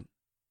alone."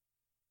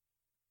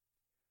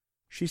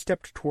 She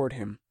stepped toward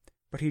him,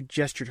 but he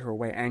gestured her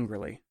away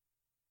angrily.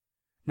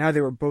 Now they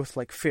were both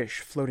like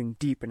fish floating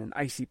deep in an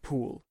icy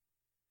pool,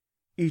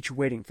 each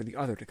waiting for the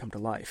other to come to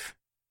life.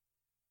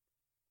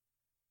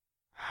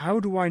 "How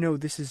do I know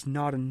this is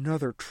not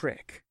another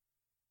trick?"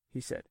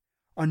 he said.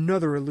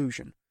 "Another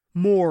illusion,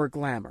 more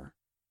glamour.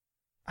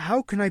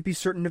 How can I be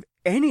certain of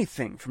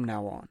anything from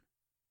now on?"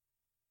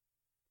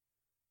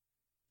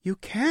 "You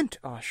can't,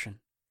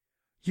 Ashen.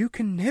 You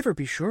can never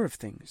be sure of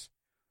things,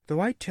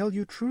 though I tell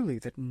you truly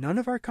that none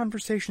of our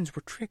conversations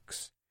were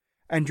tricks,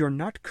 and you're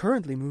not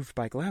currently moved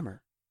by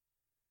glamour.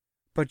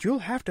 But you'll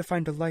have to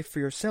find a life for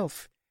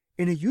yourself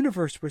in a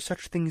universe where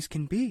such things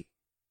can be.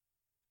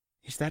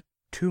 Is that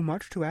too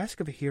much to ask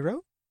of a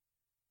hero?"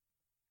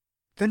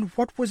 "Then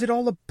what was it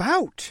all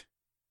about?"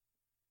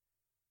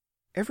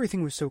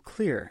 Everything was so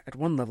clear at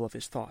one level of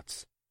his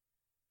thoughts.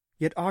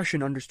 Yet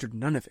Ashen understood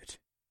none of it.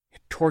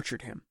 It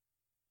tortured him.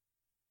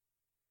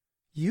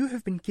 "You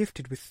have been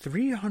gifted with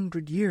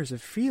 300 years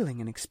of feeling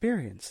and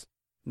experience,"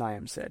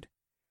 Niam said,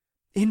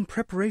 "in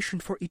preparation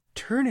for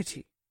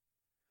eternity,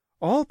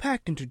 all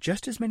packed into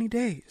just as many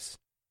days.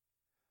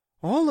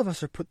 All of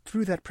us are put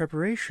through that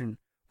preparation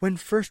when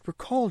first we're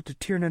called to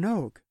Tir na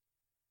Nog.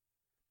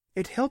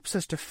 It helps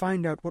us to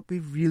find out what we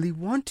really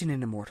want in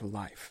an immortal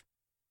life.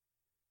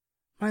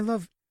 My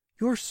love,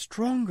 you're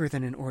stronger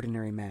than an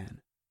ordinary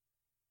man.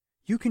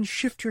 You can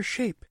shift your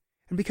shape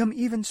and become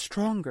even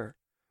stronger,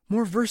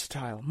 more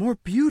versatile, more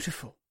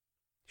beautiful.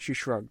 She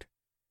shrugged.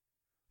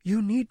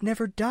 You need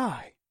never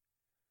die.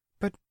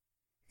 But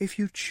if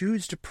you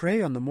choose to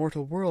prey on the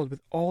mortal world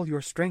with all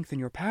your strength and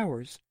your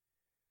powers,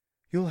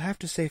 you'll have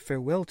to say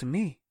farewell to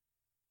me.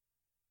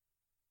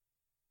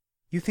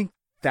 You think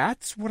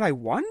that's what I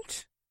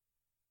want?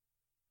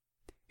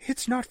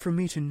 It's not for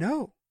me to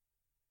know.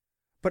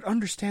 But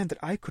understand that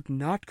I could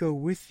not go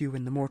with you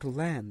in the mortal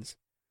lands,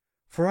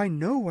 for I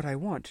know what I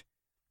want,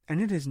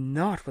 and it is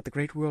not what the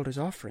great world is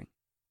offering.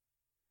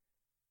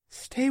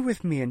 Stay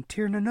with me in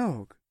Tir na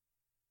Nog.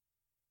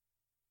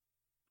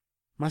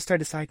 Must I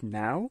decide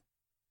now?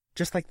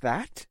 Just like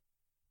that?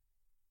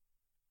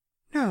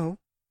 No.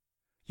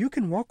 You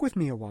can walk with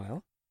me a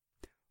while,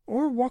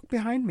 or walk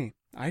behind me.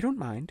 I don't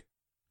mind.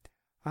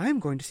 I am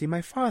going to see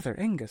my father,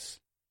 Angus.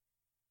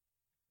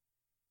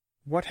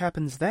 What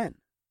happens then?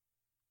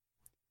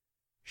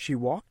 She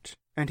walked,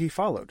 and he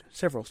followed,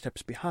 several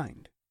steps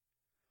behind.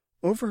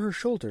 Over her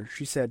shoulder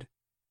she said,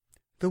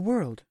 The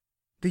world,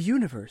 the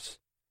universe,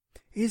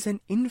 is an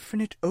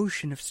infinite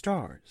ocean of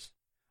stars.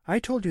 I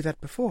told you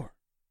that before.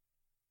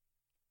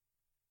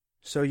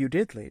 So you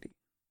did, lady.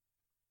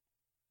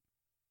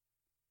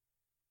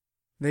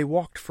 They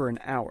walked for an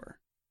hour,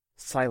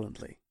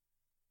 silently.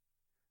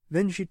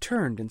 Then she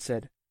turned and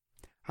said,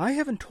 I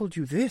haven't told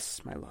you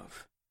this, my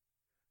love.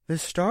 The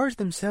stars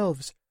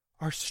themselves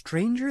are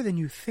stranger than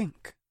you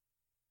think.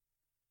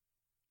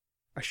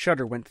 A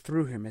shudder went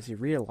through him as he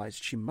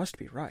realized she must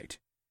be right,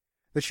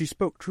 that she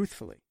spoke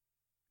truthfully.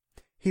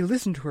 He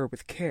listened to her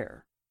with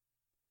care.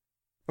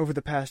 Over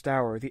the past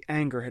hour, the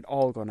anger had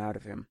all gone out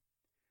of him.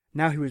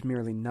 Now he was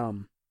merely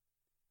numb.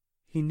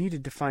 He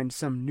needed to find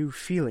some new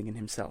feeling in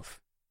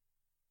himself.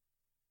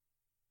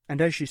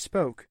 And as she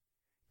spoke,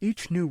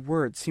 each new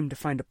word seemed to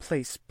find a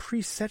place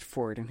preset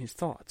for it in his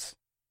thoughts.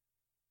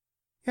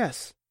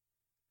 Yes,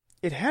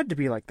 it had to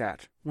be like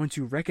that, once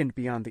you reckoned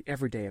beyond the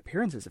everyday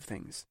appearances of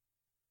things.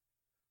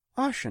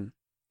 Ashen,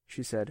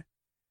 she said,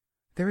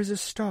 there is a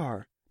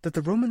star that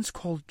the Romans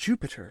call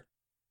Jupiter.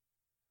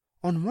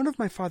 On one of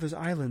my father's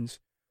islands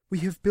we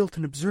have built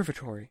an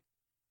observatory,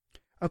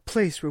 a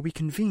place where we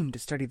convene to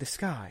study the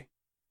sky.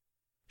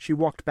 She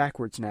walked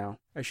backwards now,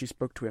 as she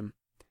spoke to him,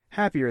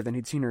 happier than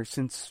he'd seen her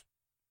since...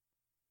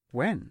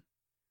 When?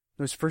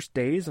 Those first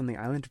days on the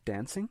island of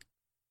dancing?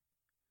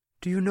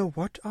 Do you know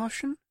what,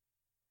 Ashen?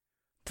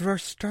 There are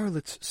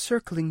starlets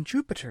circling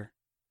Jupiter,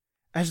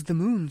 as the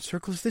moon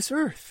circles this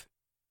earth.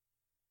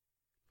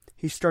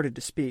 He started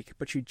to speak,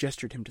 but she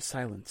gestured him to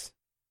silence.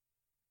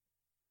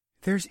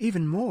 There's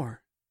even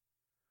more.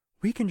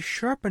 We can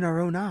sharpen our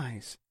own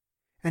eyes,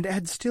 and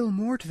add still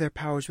more to their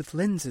powers with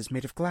lenses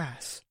made of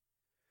glass.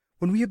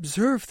 When we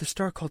observe the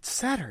star called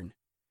Saturn,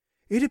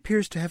 it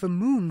appears to have a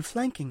moon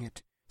flanking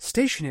it,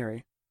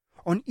 stationary,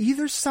 on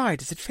either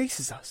side as it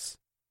faces us,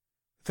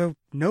 though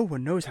no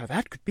one knows how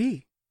that could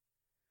be.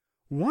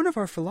 One of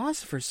our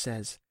philosophers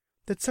says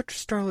that such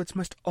starlets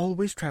must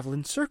always travel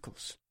in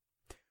circles.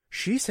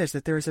 She says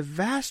that there is a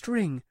vast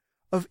ring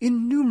of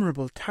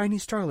innumerable tiny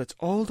starlets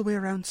all the way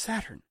around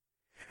Saturn.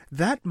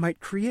 That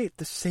might create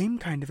the same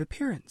kind of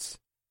appearance.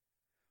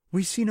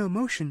 We see no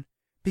motion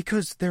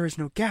because there is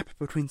no gap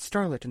between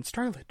starlet and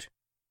starlet.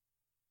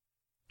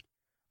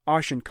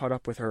 Ashen caught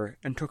up with her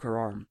and took her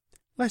arm,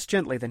 less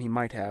gently than he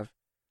might have,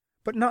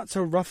 but not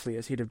so roughly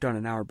as he'd have done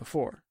an hour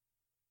before.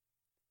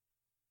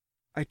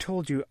 I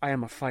told you I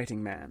am a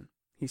fighting man,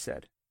 he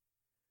said.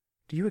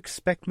 Do you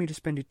expect me to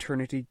spend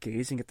eternity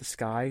gazing at the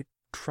sky,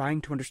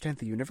 trying to understand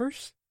the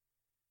universe?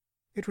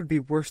 It would be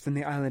worse than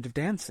the island of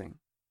dancing.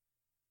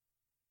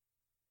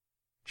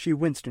 She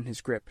winced in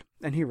his grip,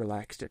 and he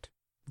relaxed it,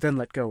 then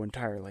let go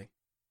entirely.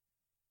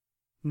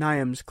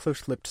 Niam's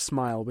close-lipped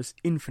smile was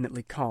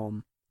infinitely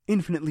calm,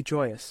 infinitely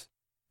joyous,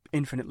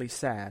 infinitely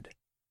sad.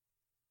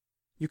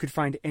 You could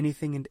find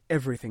anything and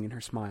everything in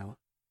her smile.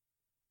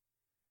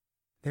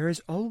 There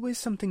is always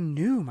something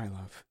new, my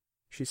love,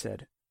 she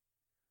said.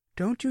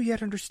 Don't you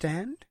yet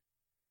understand?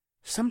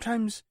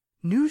 Sometimes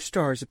new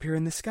stars appear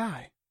in the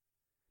sky.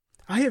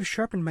 I have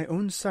sharpened my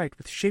own sight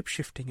with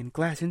shape-shifting and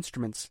glass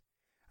instruments,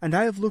 and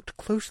I have looked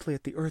closely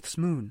at the Earth's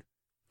moon.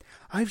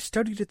 I've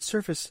studied its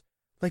surface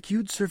like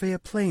you'd survey a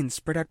plain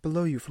spread out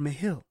below you from a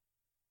hill.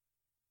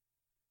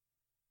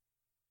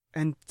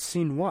 And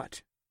seen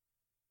what?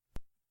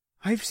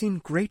 I've seen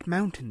great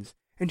mountains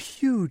and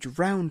huge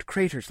round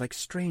craters like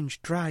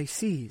strange dry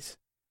seas.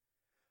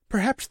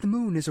 Perhaps the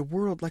moon is a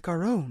world like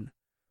our own,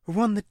 or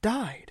one that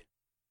died.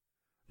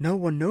 No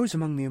one knows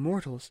among the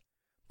immortals,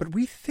 but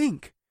we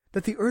think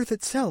that the earth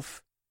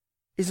itself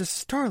is a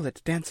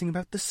starlet dancing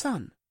about the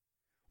sun,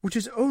 which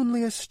is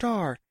only a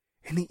star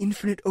in the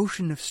infinite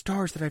ocean of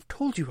stars that I've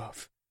told you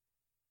of.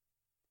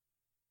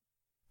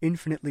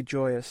 Infinitely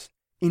joyous,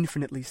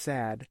 infinitely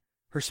sad,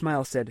 her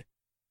smile said,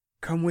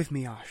 Come with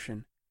me,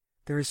 Ashen.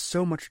 There is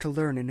so much to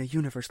learn in a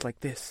universe like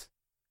this.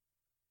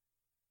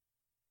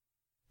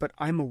 But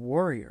I'm a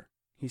warrior,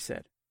 he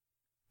said.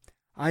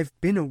 I've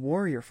been a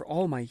warrior for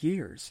all my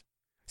years,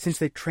 since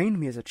they trained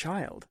me as a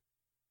child.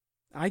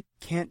 I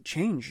can't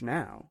change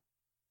now.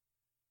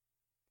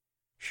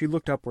 She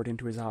looked upward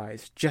into his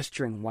eyes,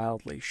 gesturing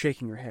wildly,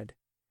 shaking her head.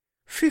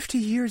 50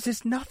 years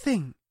is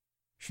nothing,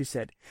 she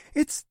said.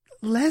 It's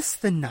less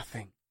than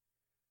nothing.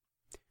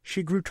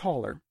 She grew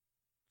taller,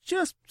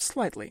 just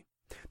slightly,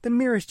 the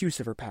merest use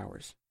of her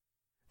powers.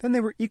 Then they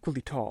were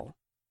equally tall.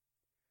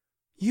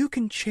 You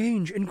can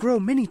change and grow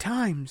many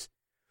times.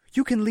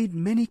 You can lead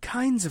many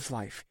kinds of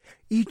life,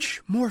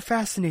 each more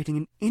fascinating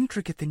and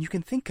intricate than you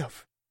can think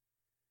of.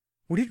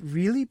 Would it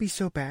really be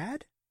so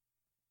bad?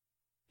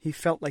 He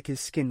felt like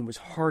his skin was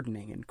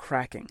hardening and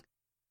cracking,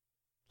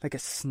 like a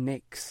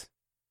snake's.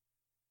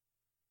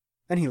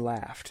 Then he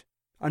laughed,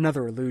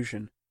 another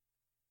illusion,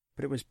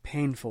 but it was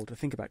painful to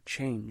think about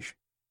change.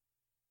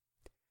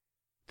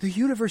 The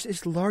universe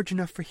is large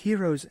enough for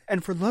heroes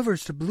and for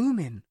lovers to bloom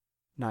in,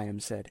 Niam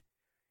said.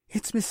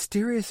 It's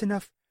mysterious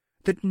enough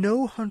that no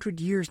 100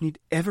 years need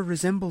ever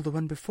resemble the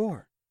one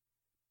before.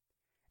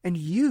 And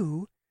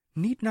you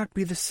need not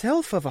be the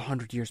self of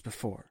 100 years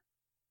before.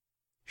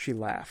 She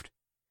laughed.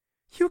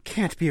 You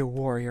can't be a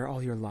warrior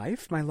all your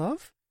life, my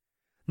love.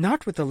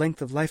 Not with the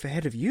length of life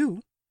ahead of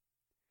you.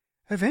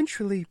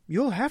 Eventually,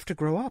 you'll have to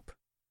grow up.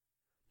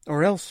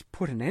 Or else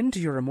put an end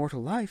to your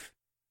immortal life.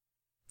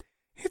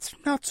 It's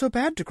not so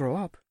bad to grow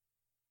up.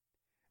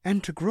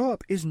 And to grow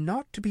up is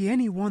not to be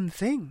any one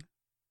thing.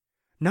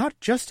 Not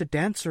just a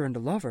dancer and a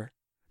lover.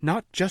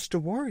 Not just a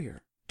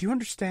warrior. Do you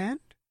understand?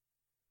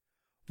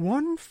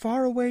 One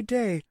faraway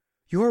day,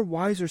 your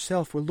wiser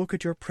self will look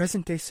at your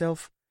present-day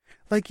self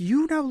like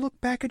you now look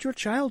back at your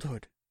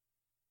childhood.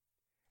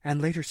 And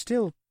later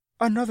still,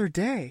 another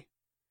day,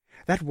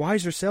 that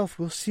wiser self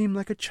will seem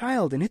like a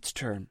child in its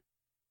turn.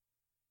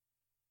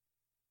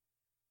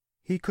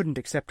 He couldn't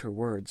accept her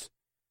words.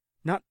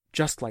 Not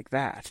just like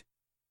that.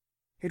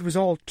 It was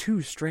all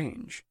too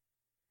strange,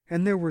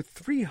 and there were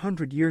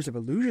 300 years of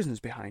illusions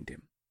behind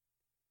him.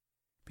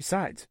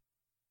 Besides,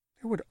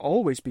 there would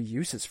always be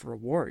uses for a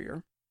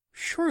warrior,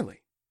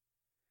 surely.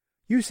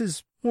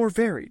 Uses more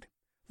varied,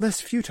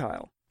 less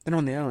futile than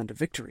on the Island of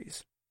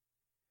Victories.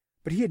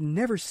 But he had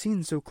never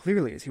seen so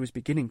clearly as he was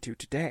beginning to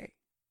today.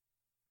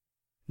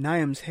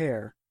 Niam's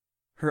hair,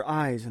 her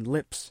eyes and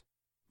lips,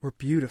 were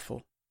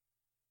beautiful.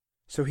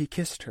 So he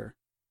kissed her.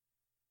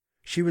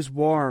 She was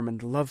warm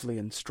and lovely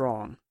and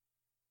strong.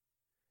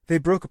 They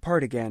broke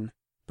apart again,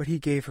 but he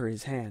gave her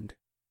his hand.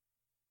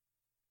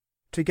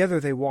 Together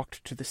they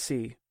walked to the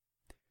sea,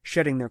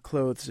 shedding their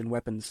clothes and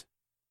weapons.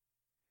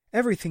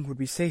 Everything would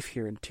be safe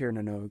here in Tir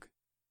na Nog.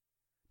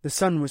 The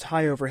sun was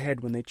high overhead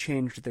when they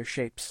changed their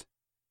shapes.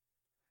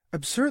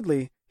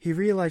 Absurdly, he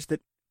realized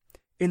that,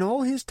 in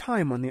all his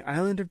time on the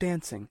Island of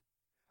Dancing,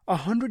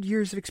 100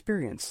 years of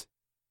experience,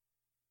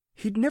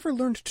 he'd never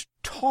learned to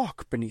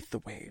talk beneath the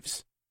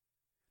waves.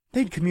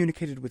 They'd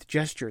communicated with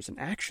gestures and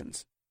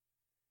actions.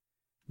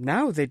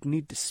 Now they'd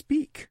need to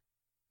speak,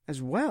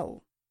 as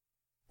well,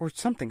 or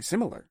something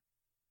similar.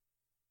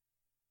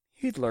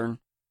 He'd learn.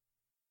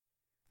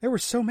 There were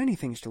so many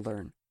things to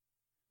learn,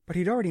 but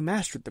he'd already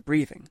mastered the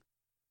breathing.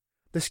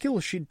 The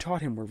skills she'd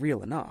taught him were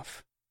real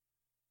enough.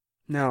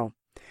 No,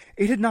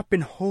 it had not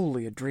been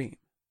wholly a dream,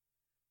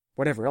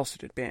 whatever else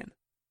it had been.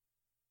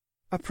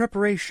 A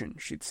preparation,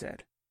 she'd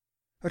said,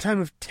 a time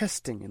of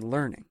testing and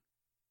learning.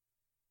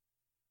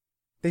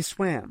 They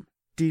swam,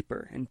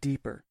 deeper and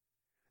deeper,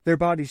 their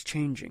bodies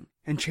changing,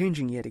 and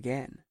changing yet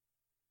again.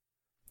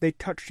 They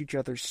touched each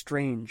other's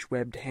strange,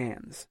 webbed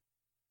hands.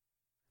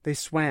 They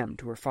swam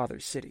to her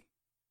father's city.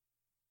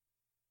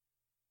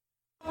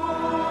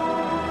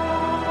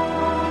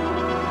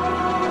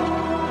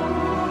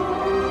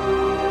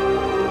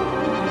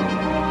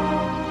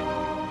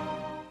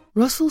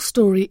 Russell's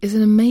story is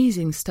an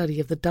amazing study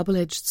of the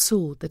double-edged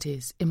sword that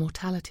is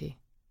immortality.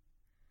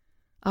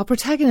 Our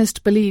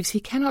protagonist believes he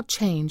cannot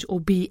change or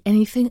be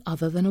anything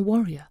other than a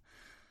warrior,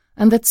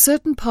 and that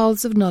certain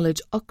paths of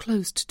knowledge are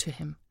closed to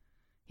him.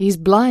 He is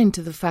blind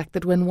to the fact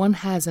that when one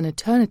has an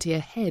eternity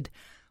ahead,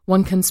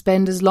 one can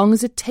spend as long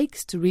as it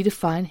takes to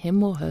redefine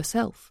him or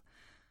herself.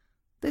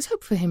 There's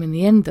hope for him in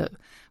the end, though,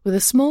 with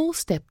a small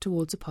step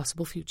towards a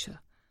possible future.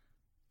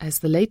 As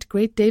the late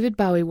great David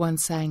Bowie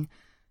once sang,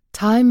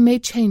 "Time may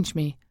change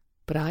me,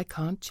 but I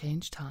can't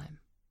change time."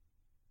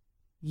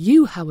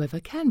 You, however,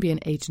 can be an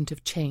agent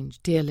of change,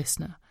 dear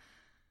listener.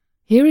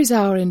 Here is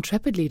our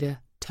intrepid leader,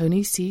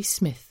 Tony C.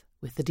 Smith,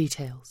 with the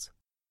details.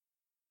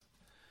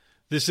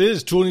 This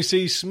is Tony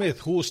C. Smith,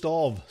 host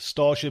of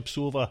Starship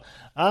Sofa,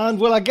 and,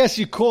 well, I guess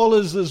you call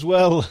us as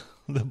well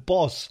the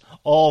boss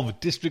of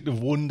District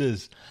of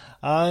Wonders.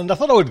 And I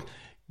thought I would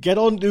get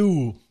on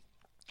to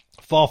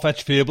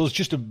Far-Fetched Fables,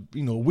 just to,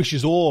 wish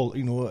us all,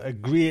 a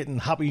great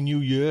and happy new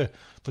year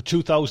for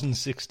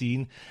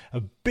 2016.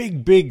 A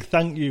big, big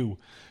thank you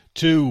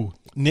to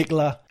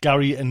Nicola,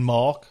 Gary and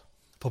Mark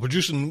for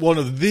producing one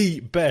of the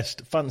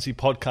best fantasy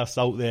podcasts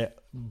out there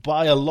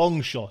by a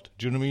long shot.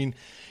 Do you know what I mean?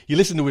 You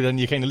listen to it and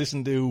you kind of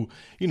listen to,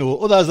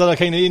 others that are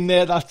kind of in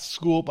there, that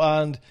scope,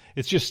 and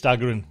it's just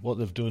staggering what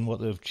they've done, what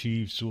they've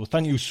achieved. So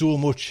thank you so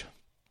much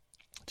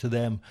to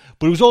them.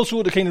 But it was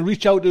also to kind of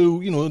reach out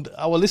to,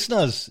 our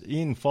listeners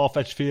in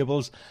Far-Fetched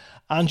Fables,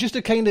 and just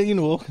to kind of,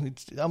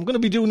 I'm going to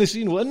be doing this,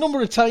 a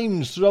number of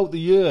times throughout the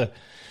year,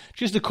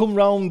 just to come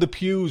round the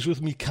pews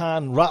with me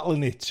can,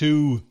 rattling it,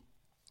 to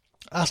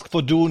ask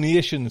for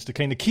donations to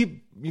kind of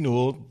keep,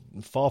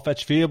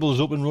 Far-Fetched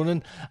Fables up and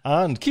running,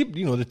 and keep,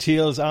 the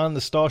Tales and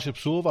the Starship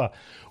Sofa.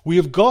 We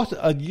have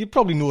got, you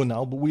probably know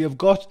now, but we have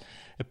got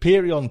a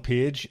Patreon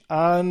page,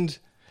 and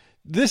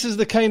this is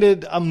the kind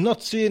of, I'm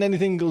not saying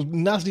anything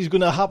nasty is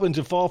going to happen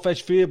to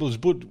Far-Fetched Fables,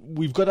 but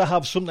we've got to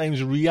have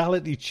sometimes a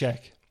reality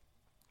check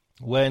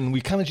when we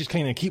kind of just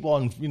kind of keep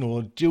on,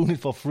 doing it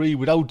for free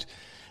without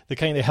the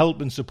kind of help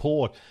and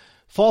support.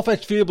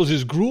 Far-Fetched Fables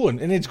is growing,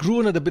 and it's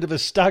growing at a bit of a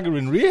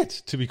staggering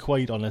rate, to be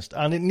quite honest,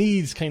 and it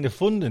needs kind of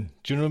funding.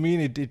 Do you know what I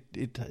mean?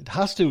 It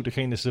has to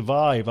kind of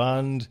survive,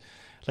 and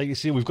like you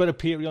say, we've got a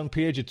Patreon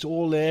page, it's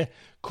all there.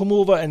 Come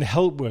over and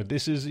help with.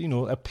 This is,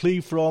 a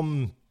plea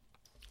from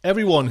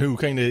everyone who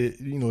kind of,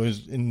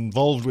 is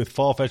involved with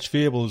Far-Fetched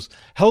Fables.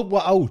 Help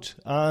her out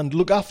and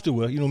look after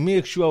her.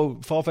 Make sure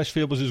Far-Fetched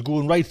Fables is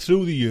going right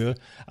through the year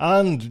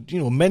and,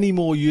 many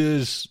more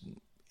years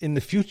in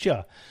the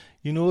future.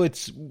 You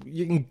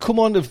can come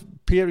on to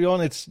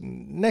Patreon. It's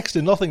next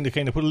to nothing to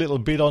kind of put a little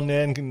bid on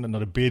there, and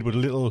not a bid, but a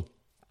little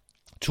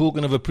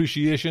token of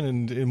appreciation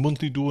and a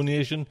monthly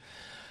donation.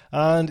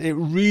 And it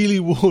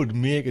really would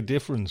make a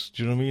difference.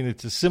 Do you know what I mean?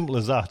 It's as simple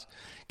as that.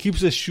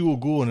 Keeps this show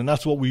going, and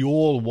that's what we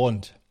all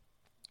want.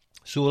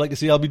 So, like I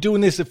say, I'll be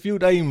doing this a few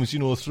times,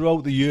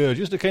 throughout the year,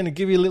 just to kind of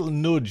give you a little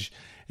nudge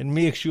and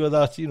make sure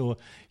that,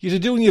 you're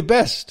doing your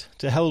best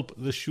to help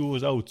the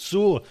shows out.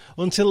 So,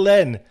 until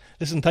then,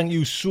 listen, thank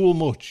you so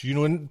much.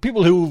 And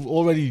people who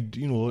already,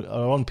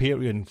 are on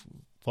Patreon,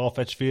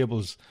 Far-Fetched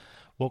Fables,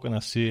 what can I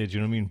say? Do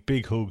you know what I mean?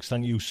 Big hugs.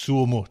 Thank you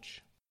so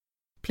much.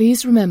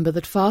 Please remember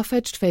that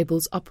Far-Fetched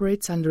Fables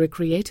operates under a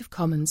Creative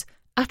Commons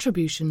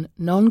Attribution,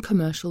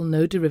 Non-Commercial,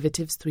 No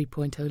Derivatives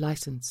 3.0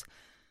 license,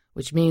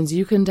 which means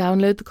you can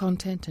download the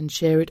content and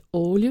share it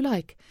all you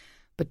like,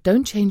 but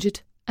don't change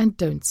it and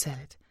don't sell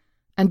it.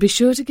 And be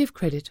sure to give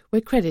credit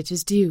where credit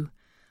is due.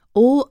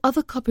 All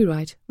other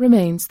copyright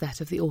remains that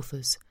of the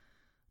authors.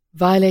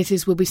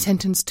 Violators will be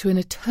sentenced to an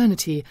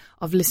eternity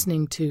of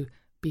listening to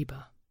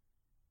Bieber.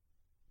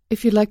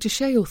 If you'd like to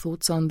share your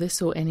thoughts on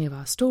this or any of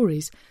our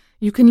stories,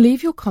 you can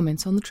leave your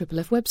comments on the Triple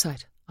F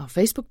website, our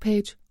Facebook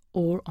page,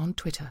 or on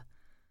Twitter.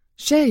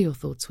 Share your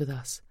thoughts with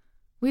us.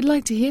 We'd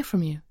like to hear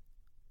from you.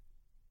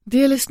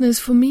 Dear listeners,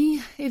 for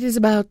me, it is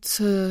about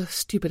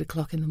stupid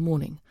o'clock in the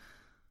morning,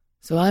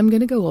 so I'm going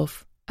to go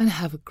off and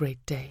have a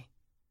great day.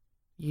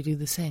 You do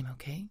the same,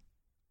 okay?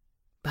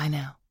 Bye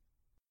now.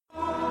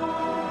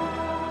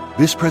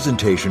 This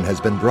presentation has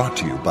been brought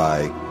to you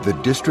by the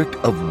District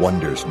of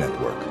Wonders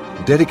Network,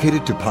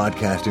 dedicated to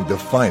podcasting the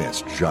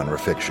finest genre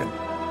fiction.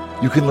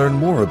 You can learn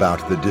more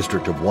about the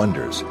District of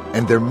Wonders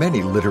and their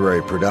many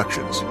literary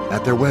productions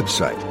at their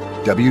website,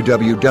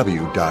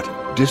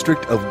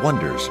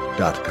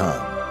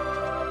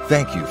 www.districtofwonders.com.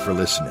 Thank you for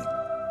listening.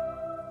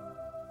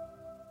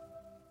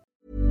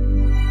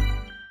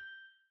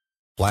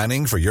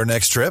 Planning for your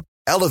next trip?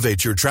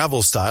 Elevate your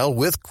travel style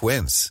with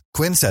Quince.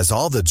 Quince has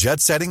all the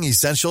jet-setting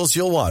essentials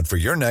you'll want for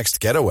your next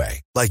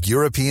getaway, like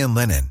European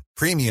linen,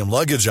 premium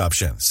luggage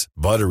options,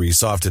 buttery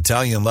soft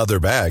Italian leather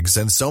bags,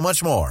 and so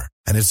much more.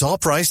 And it's all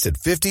priced at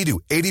 50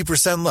 to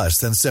 80% less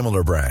than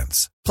similar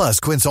brands. Plus,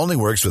 Quince only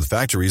works with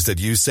factories that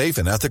use safe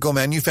and ethical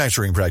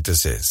manufacturing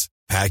practices.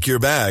 Pack your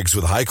bags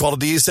with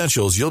high-quality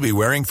essentials you'll be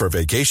wearing for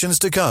vacations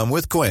to come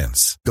with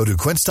Quince. Go to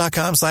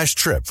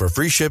quince.com/trip for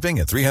free shipping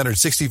and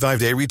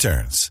 365-day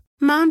returns.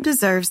 Mom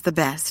deserves the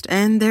best,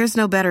 and there's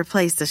no better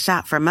place to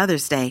shop for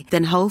Mother's Day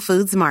than Whole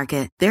Foods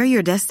Market. They're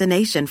your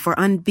destination for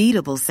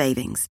unbeatable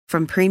savings,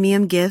 from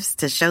premium gifts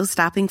to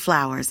show-stopping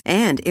flowers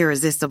and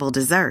irresistible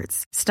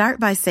desserts. Start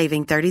by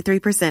saving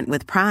 33%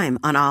 with Prime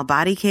on all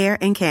body care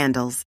and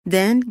candles.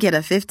 Then get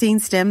a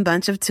 15-stem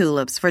bunch of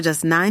tulips for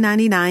just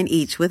 $9.99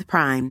 each with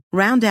Prime.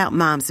 Round out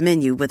Mom's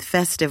menu with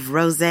festive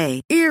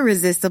rosé,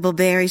 irresistible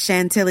berry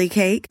chantilly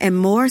cake, and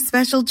more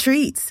special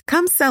treats.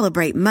 Come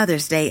celebrate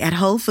Mother's Day at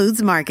Whole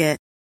Foods Market.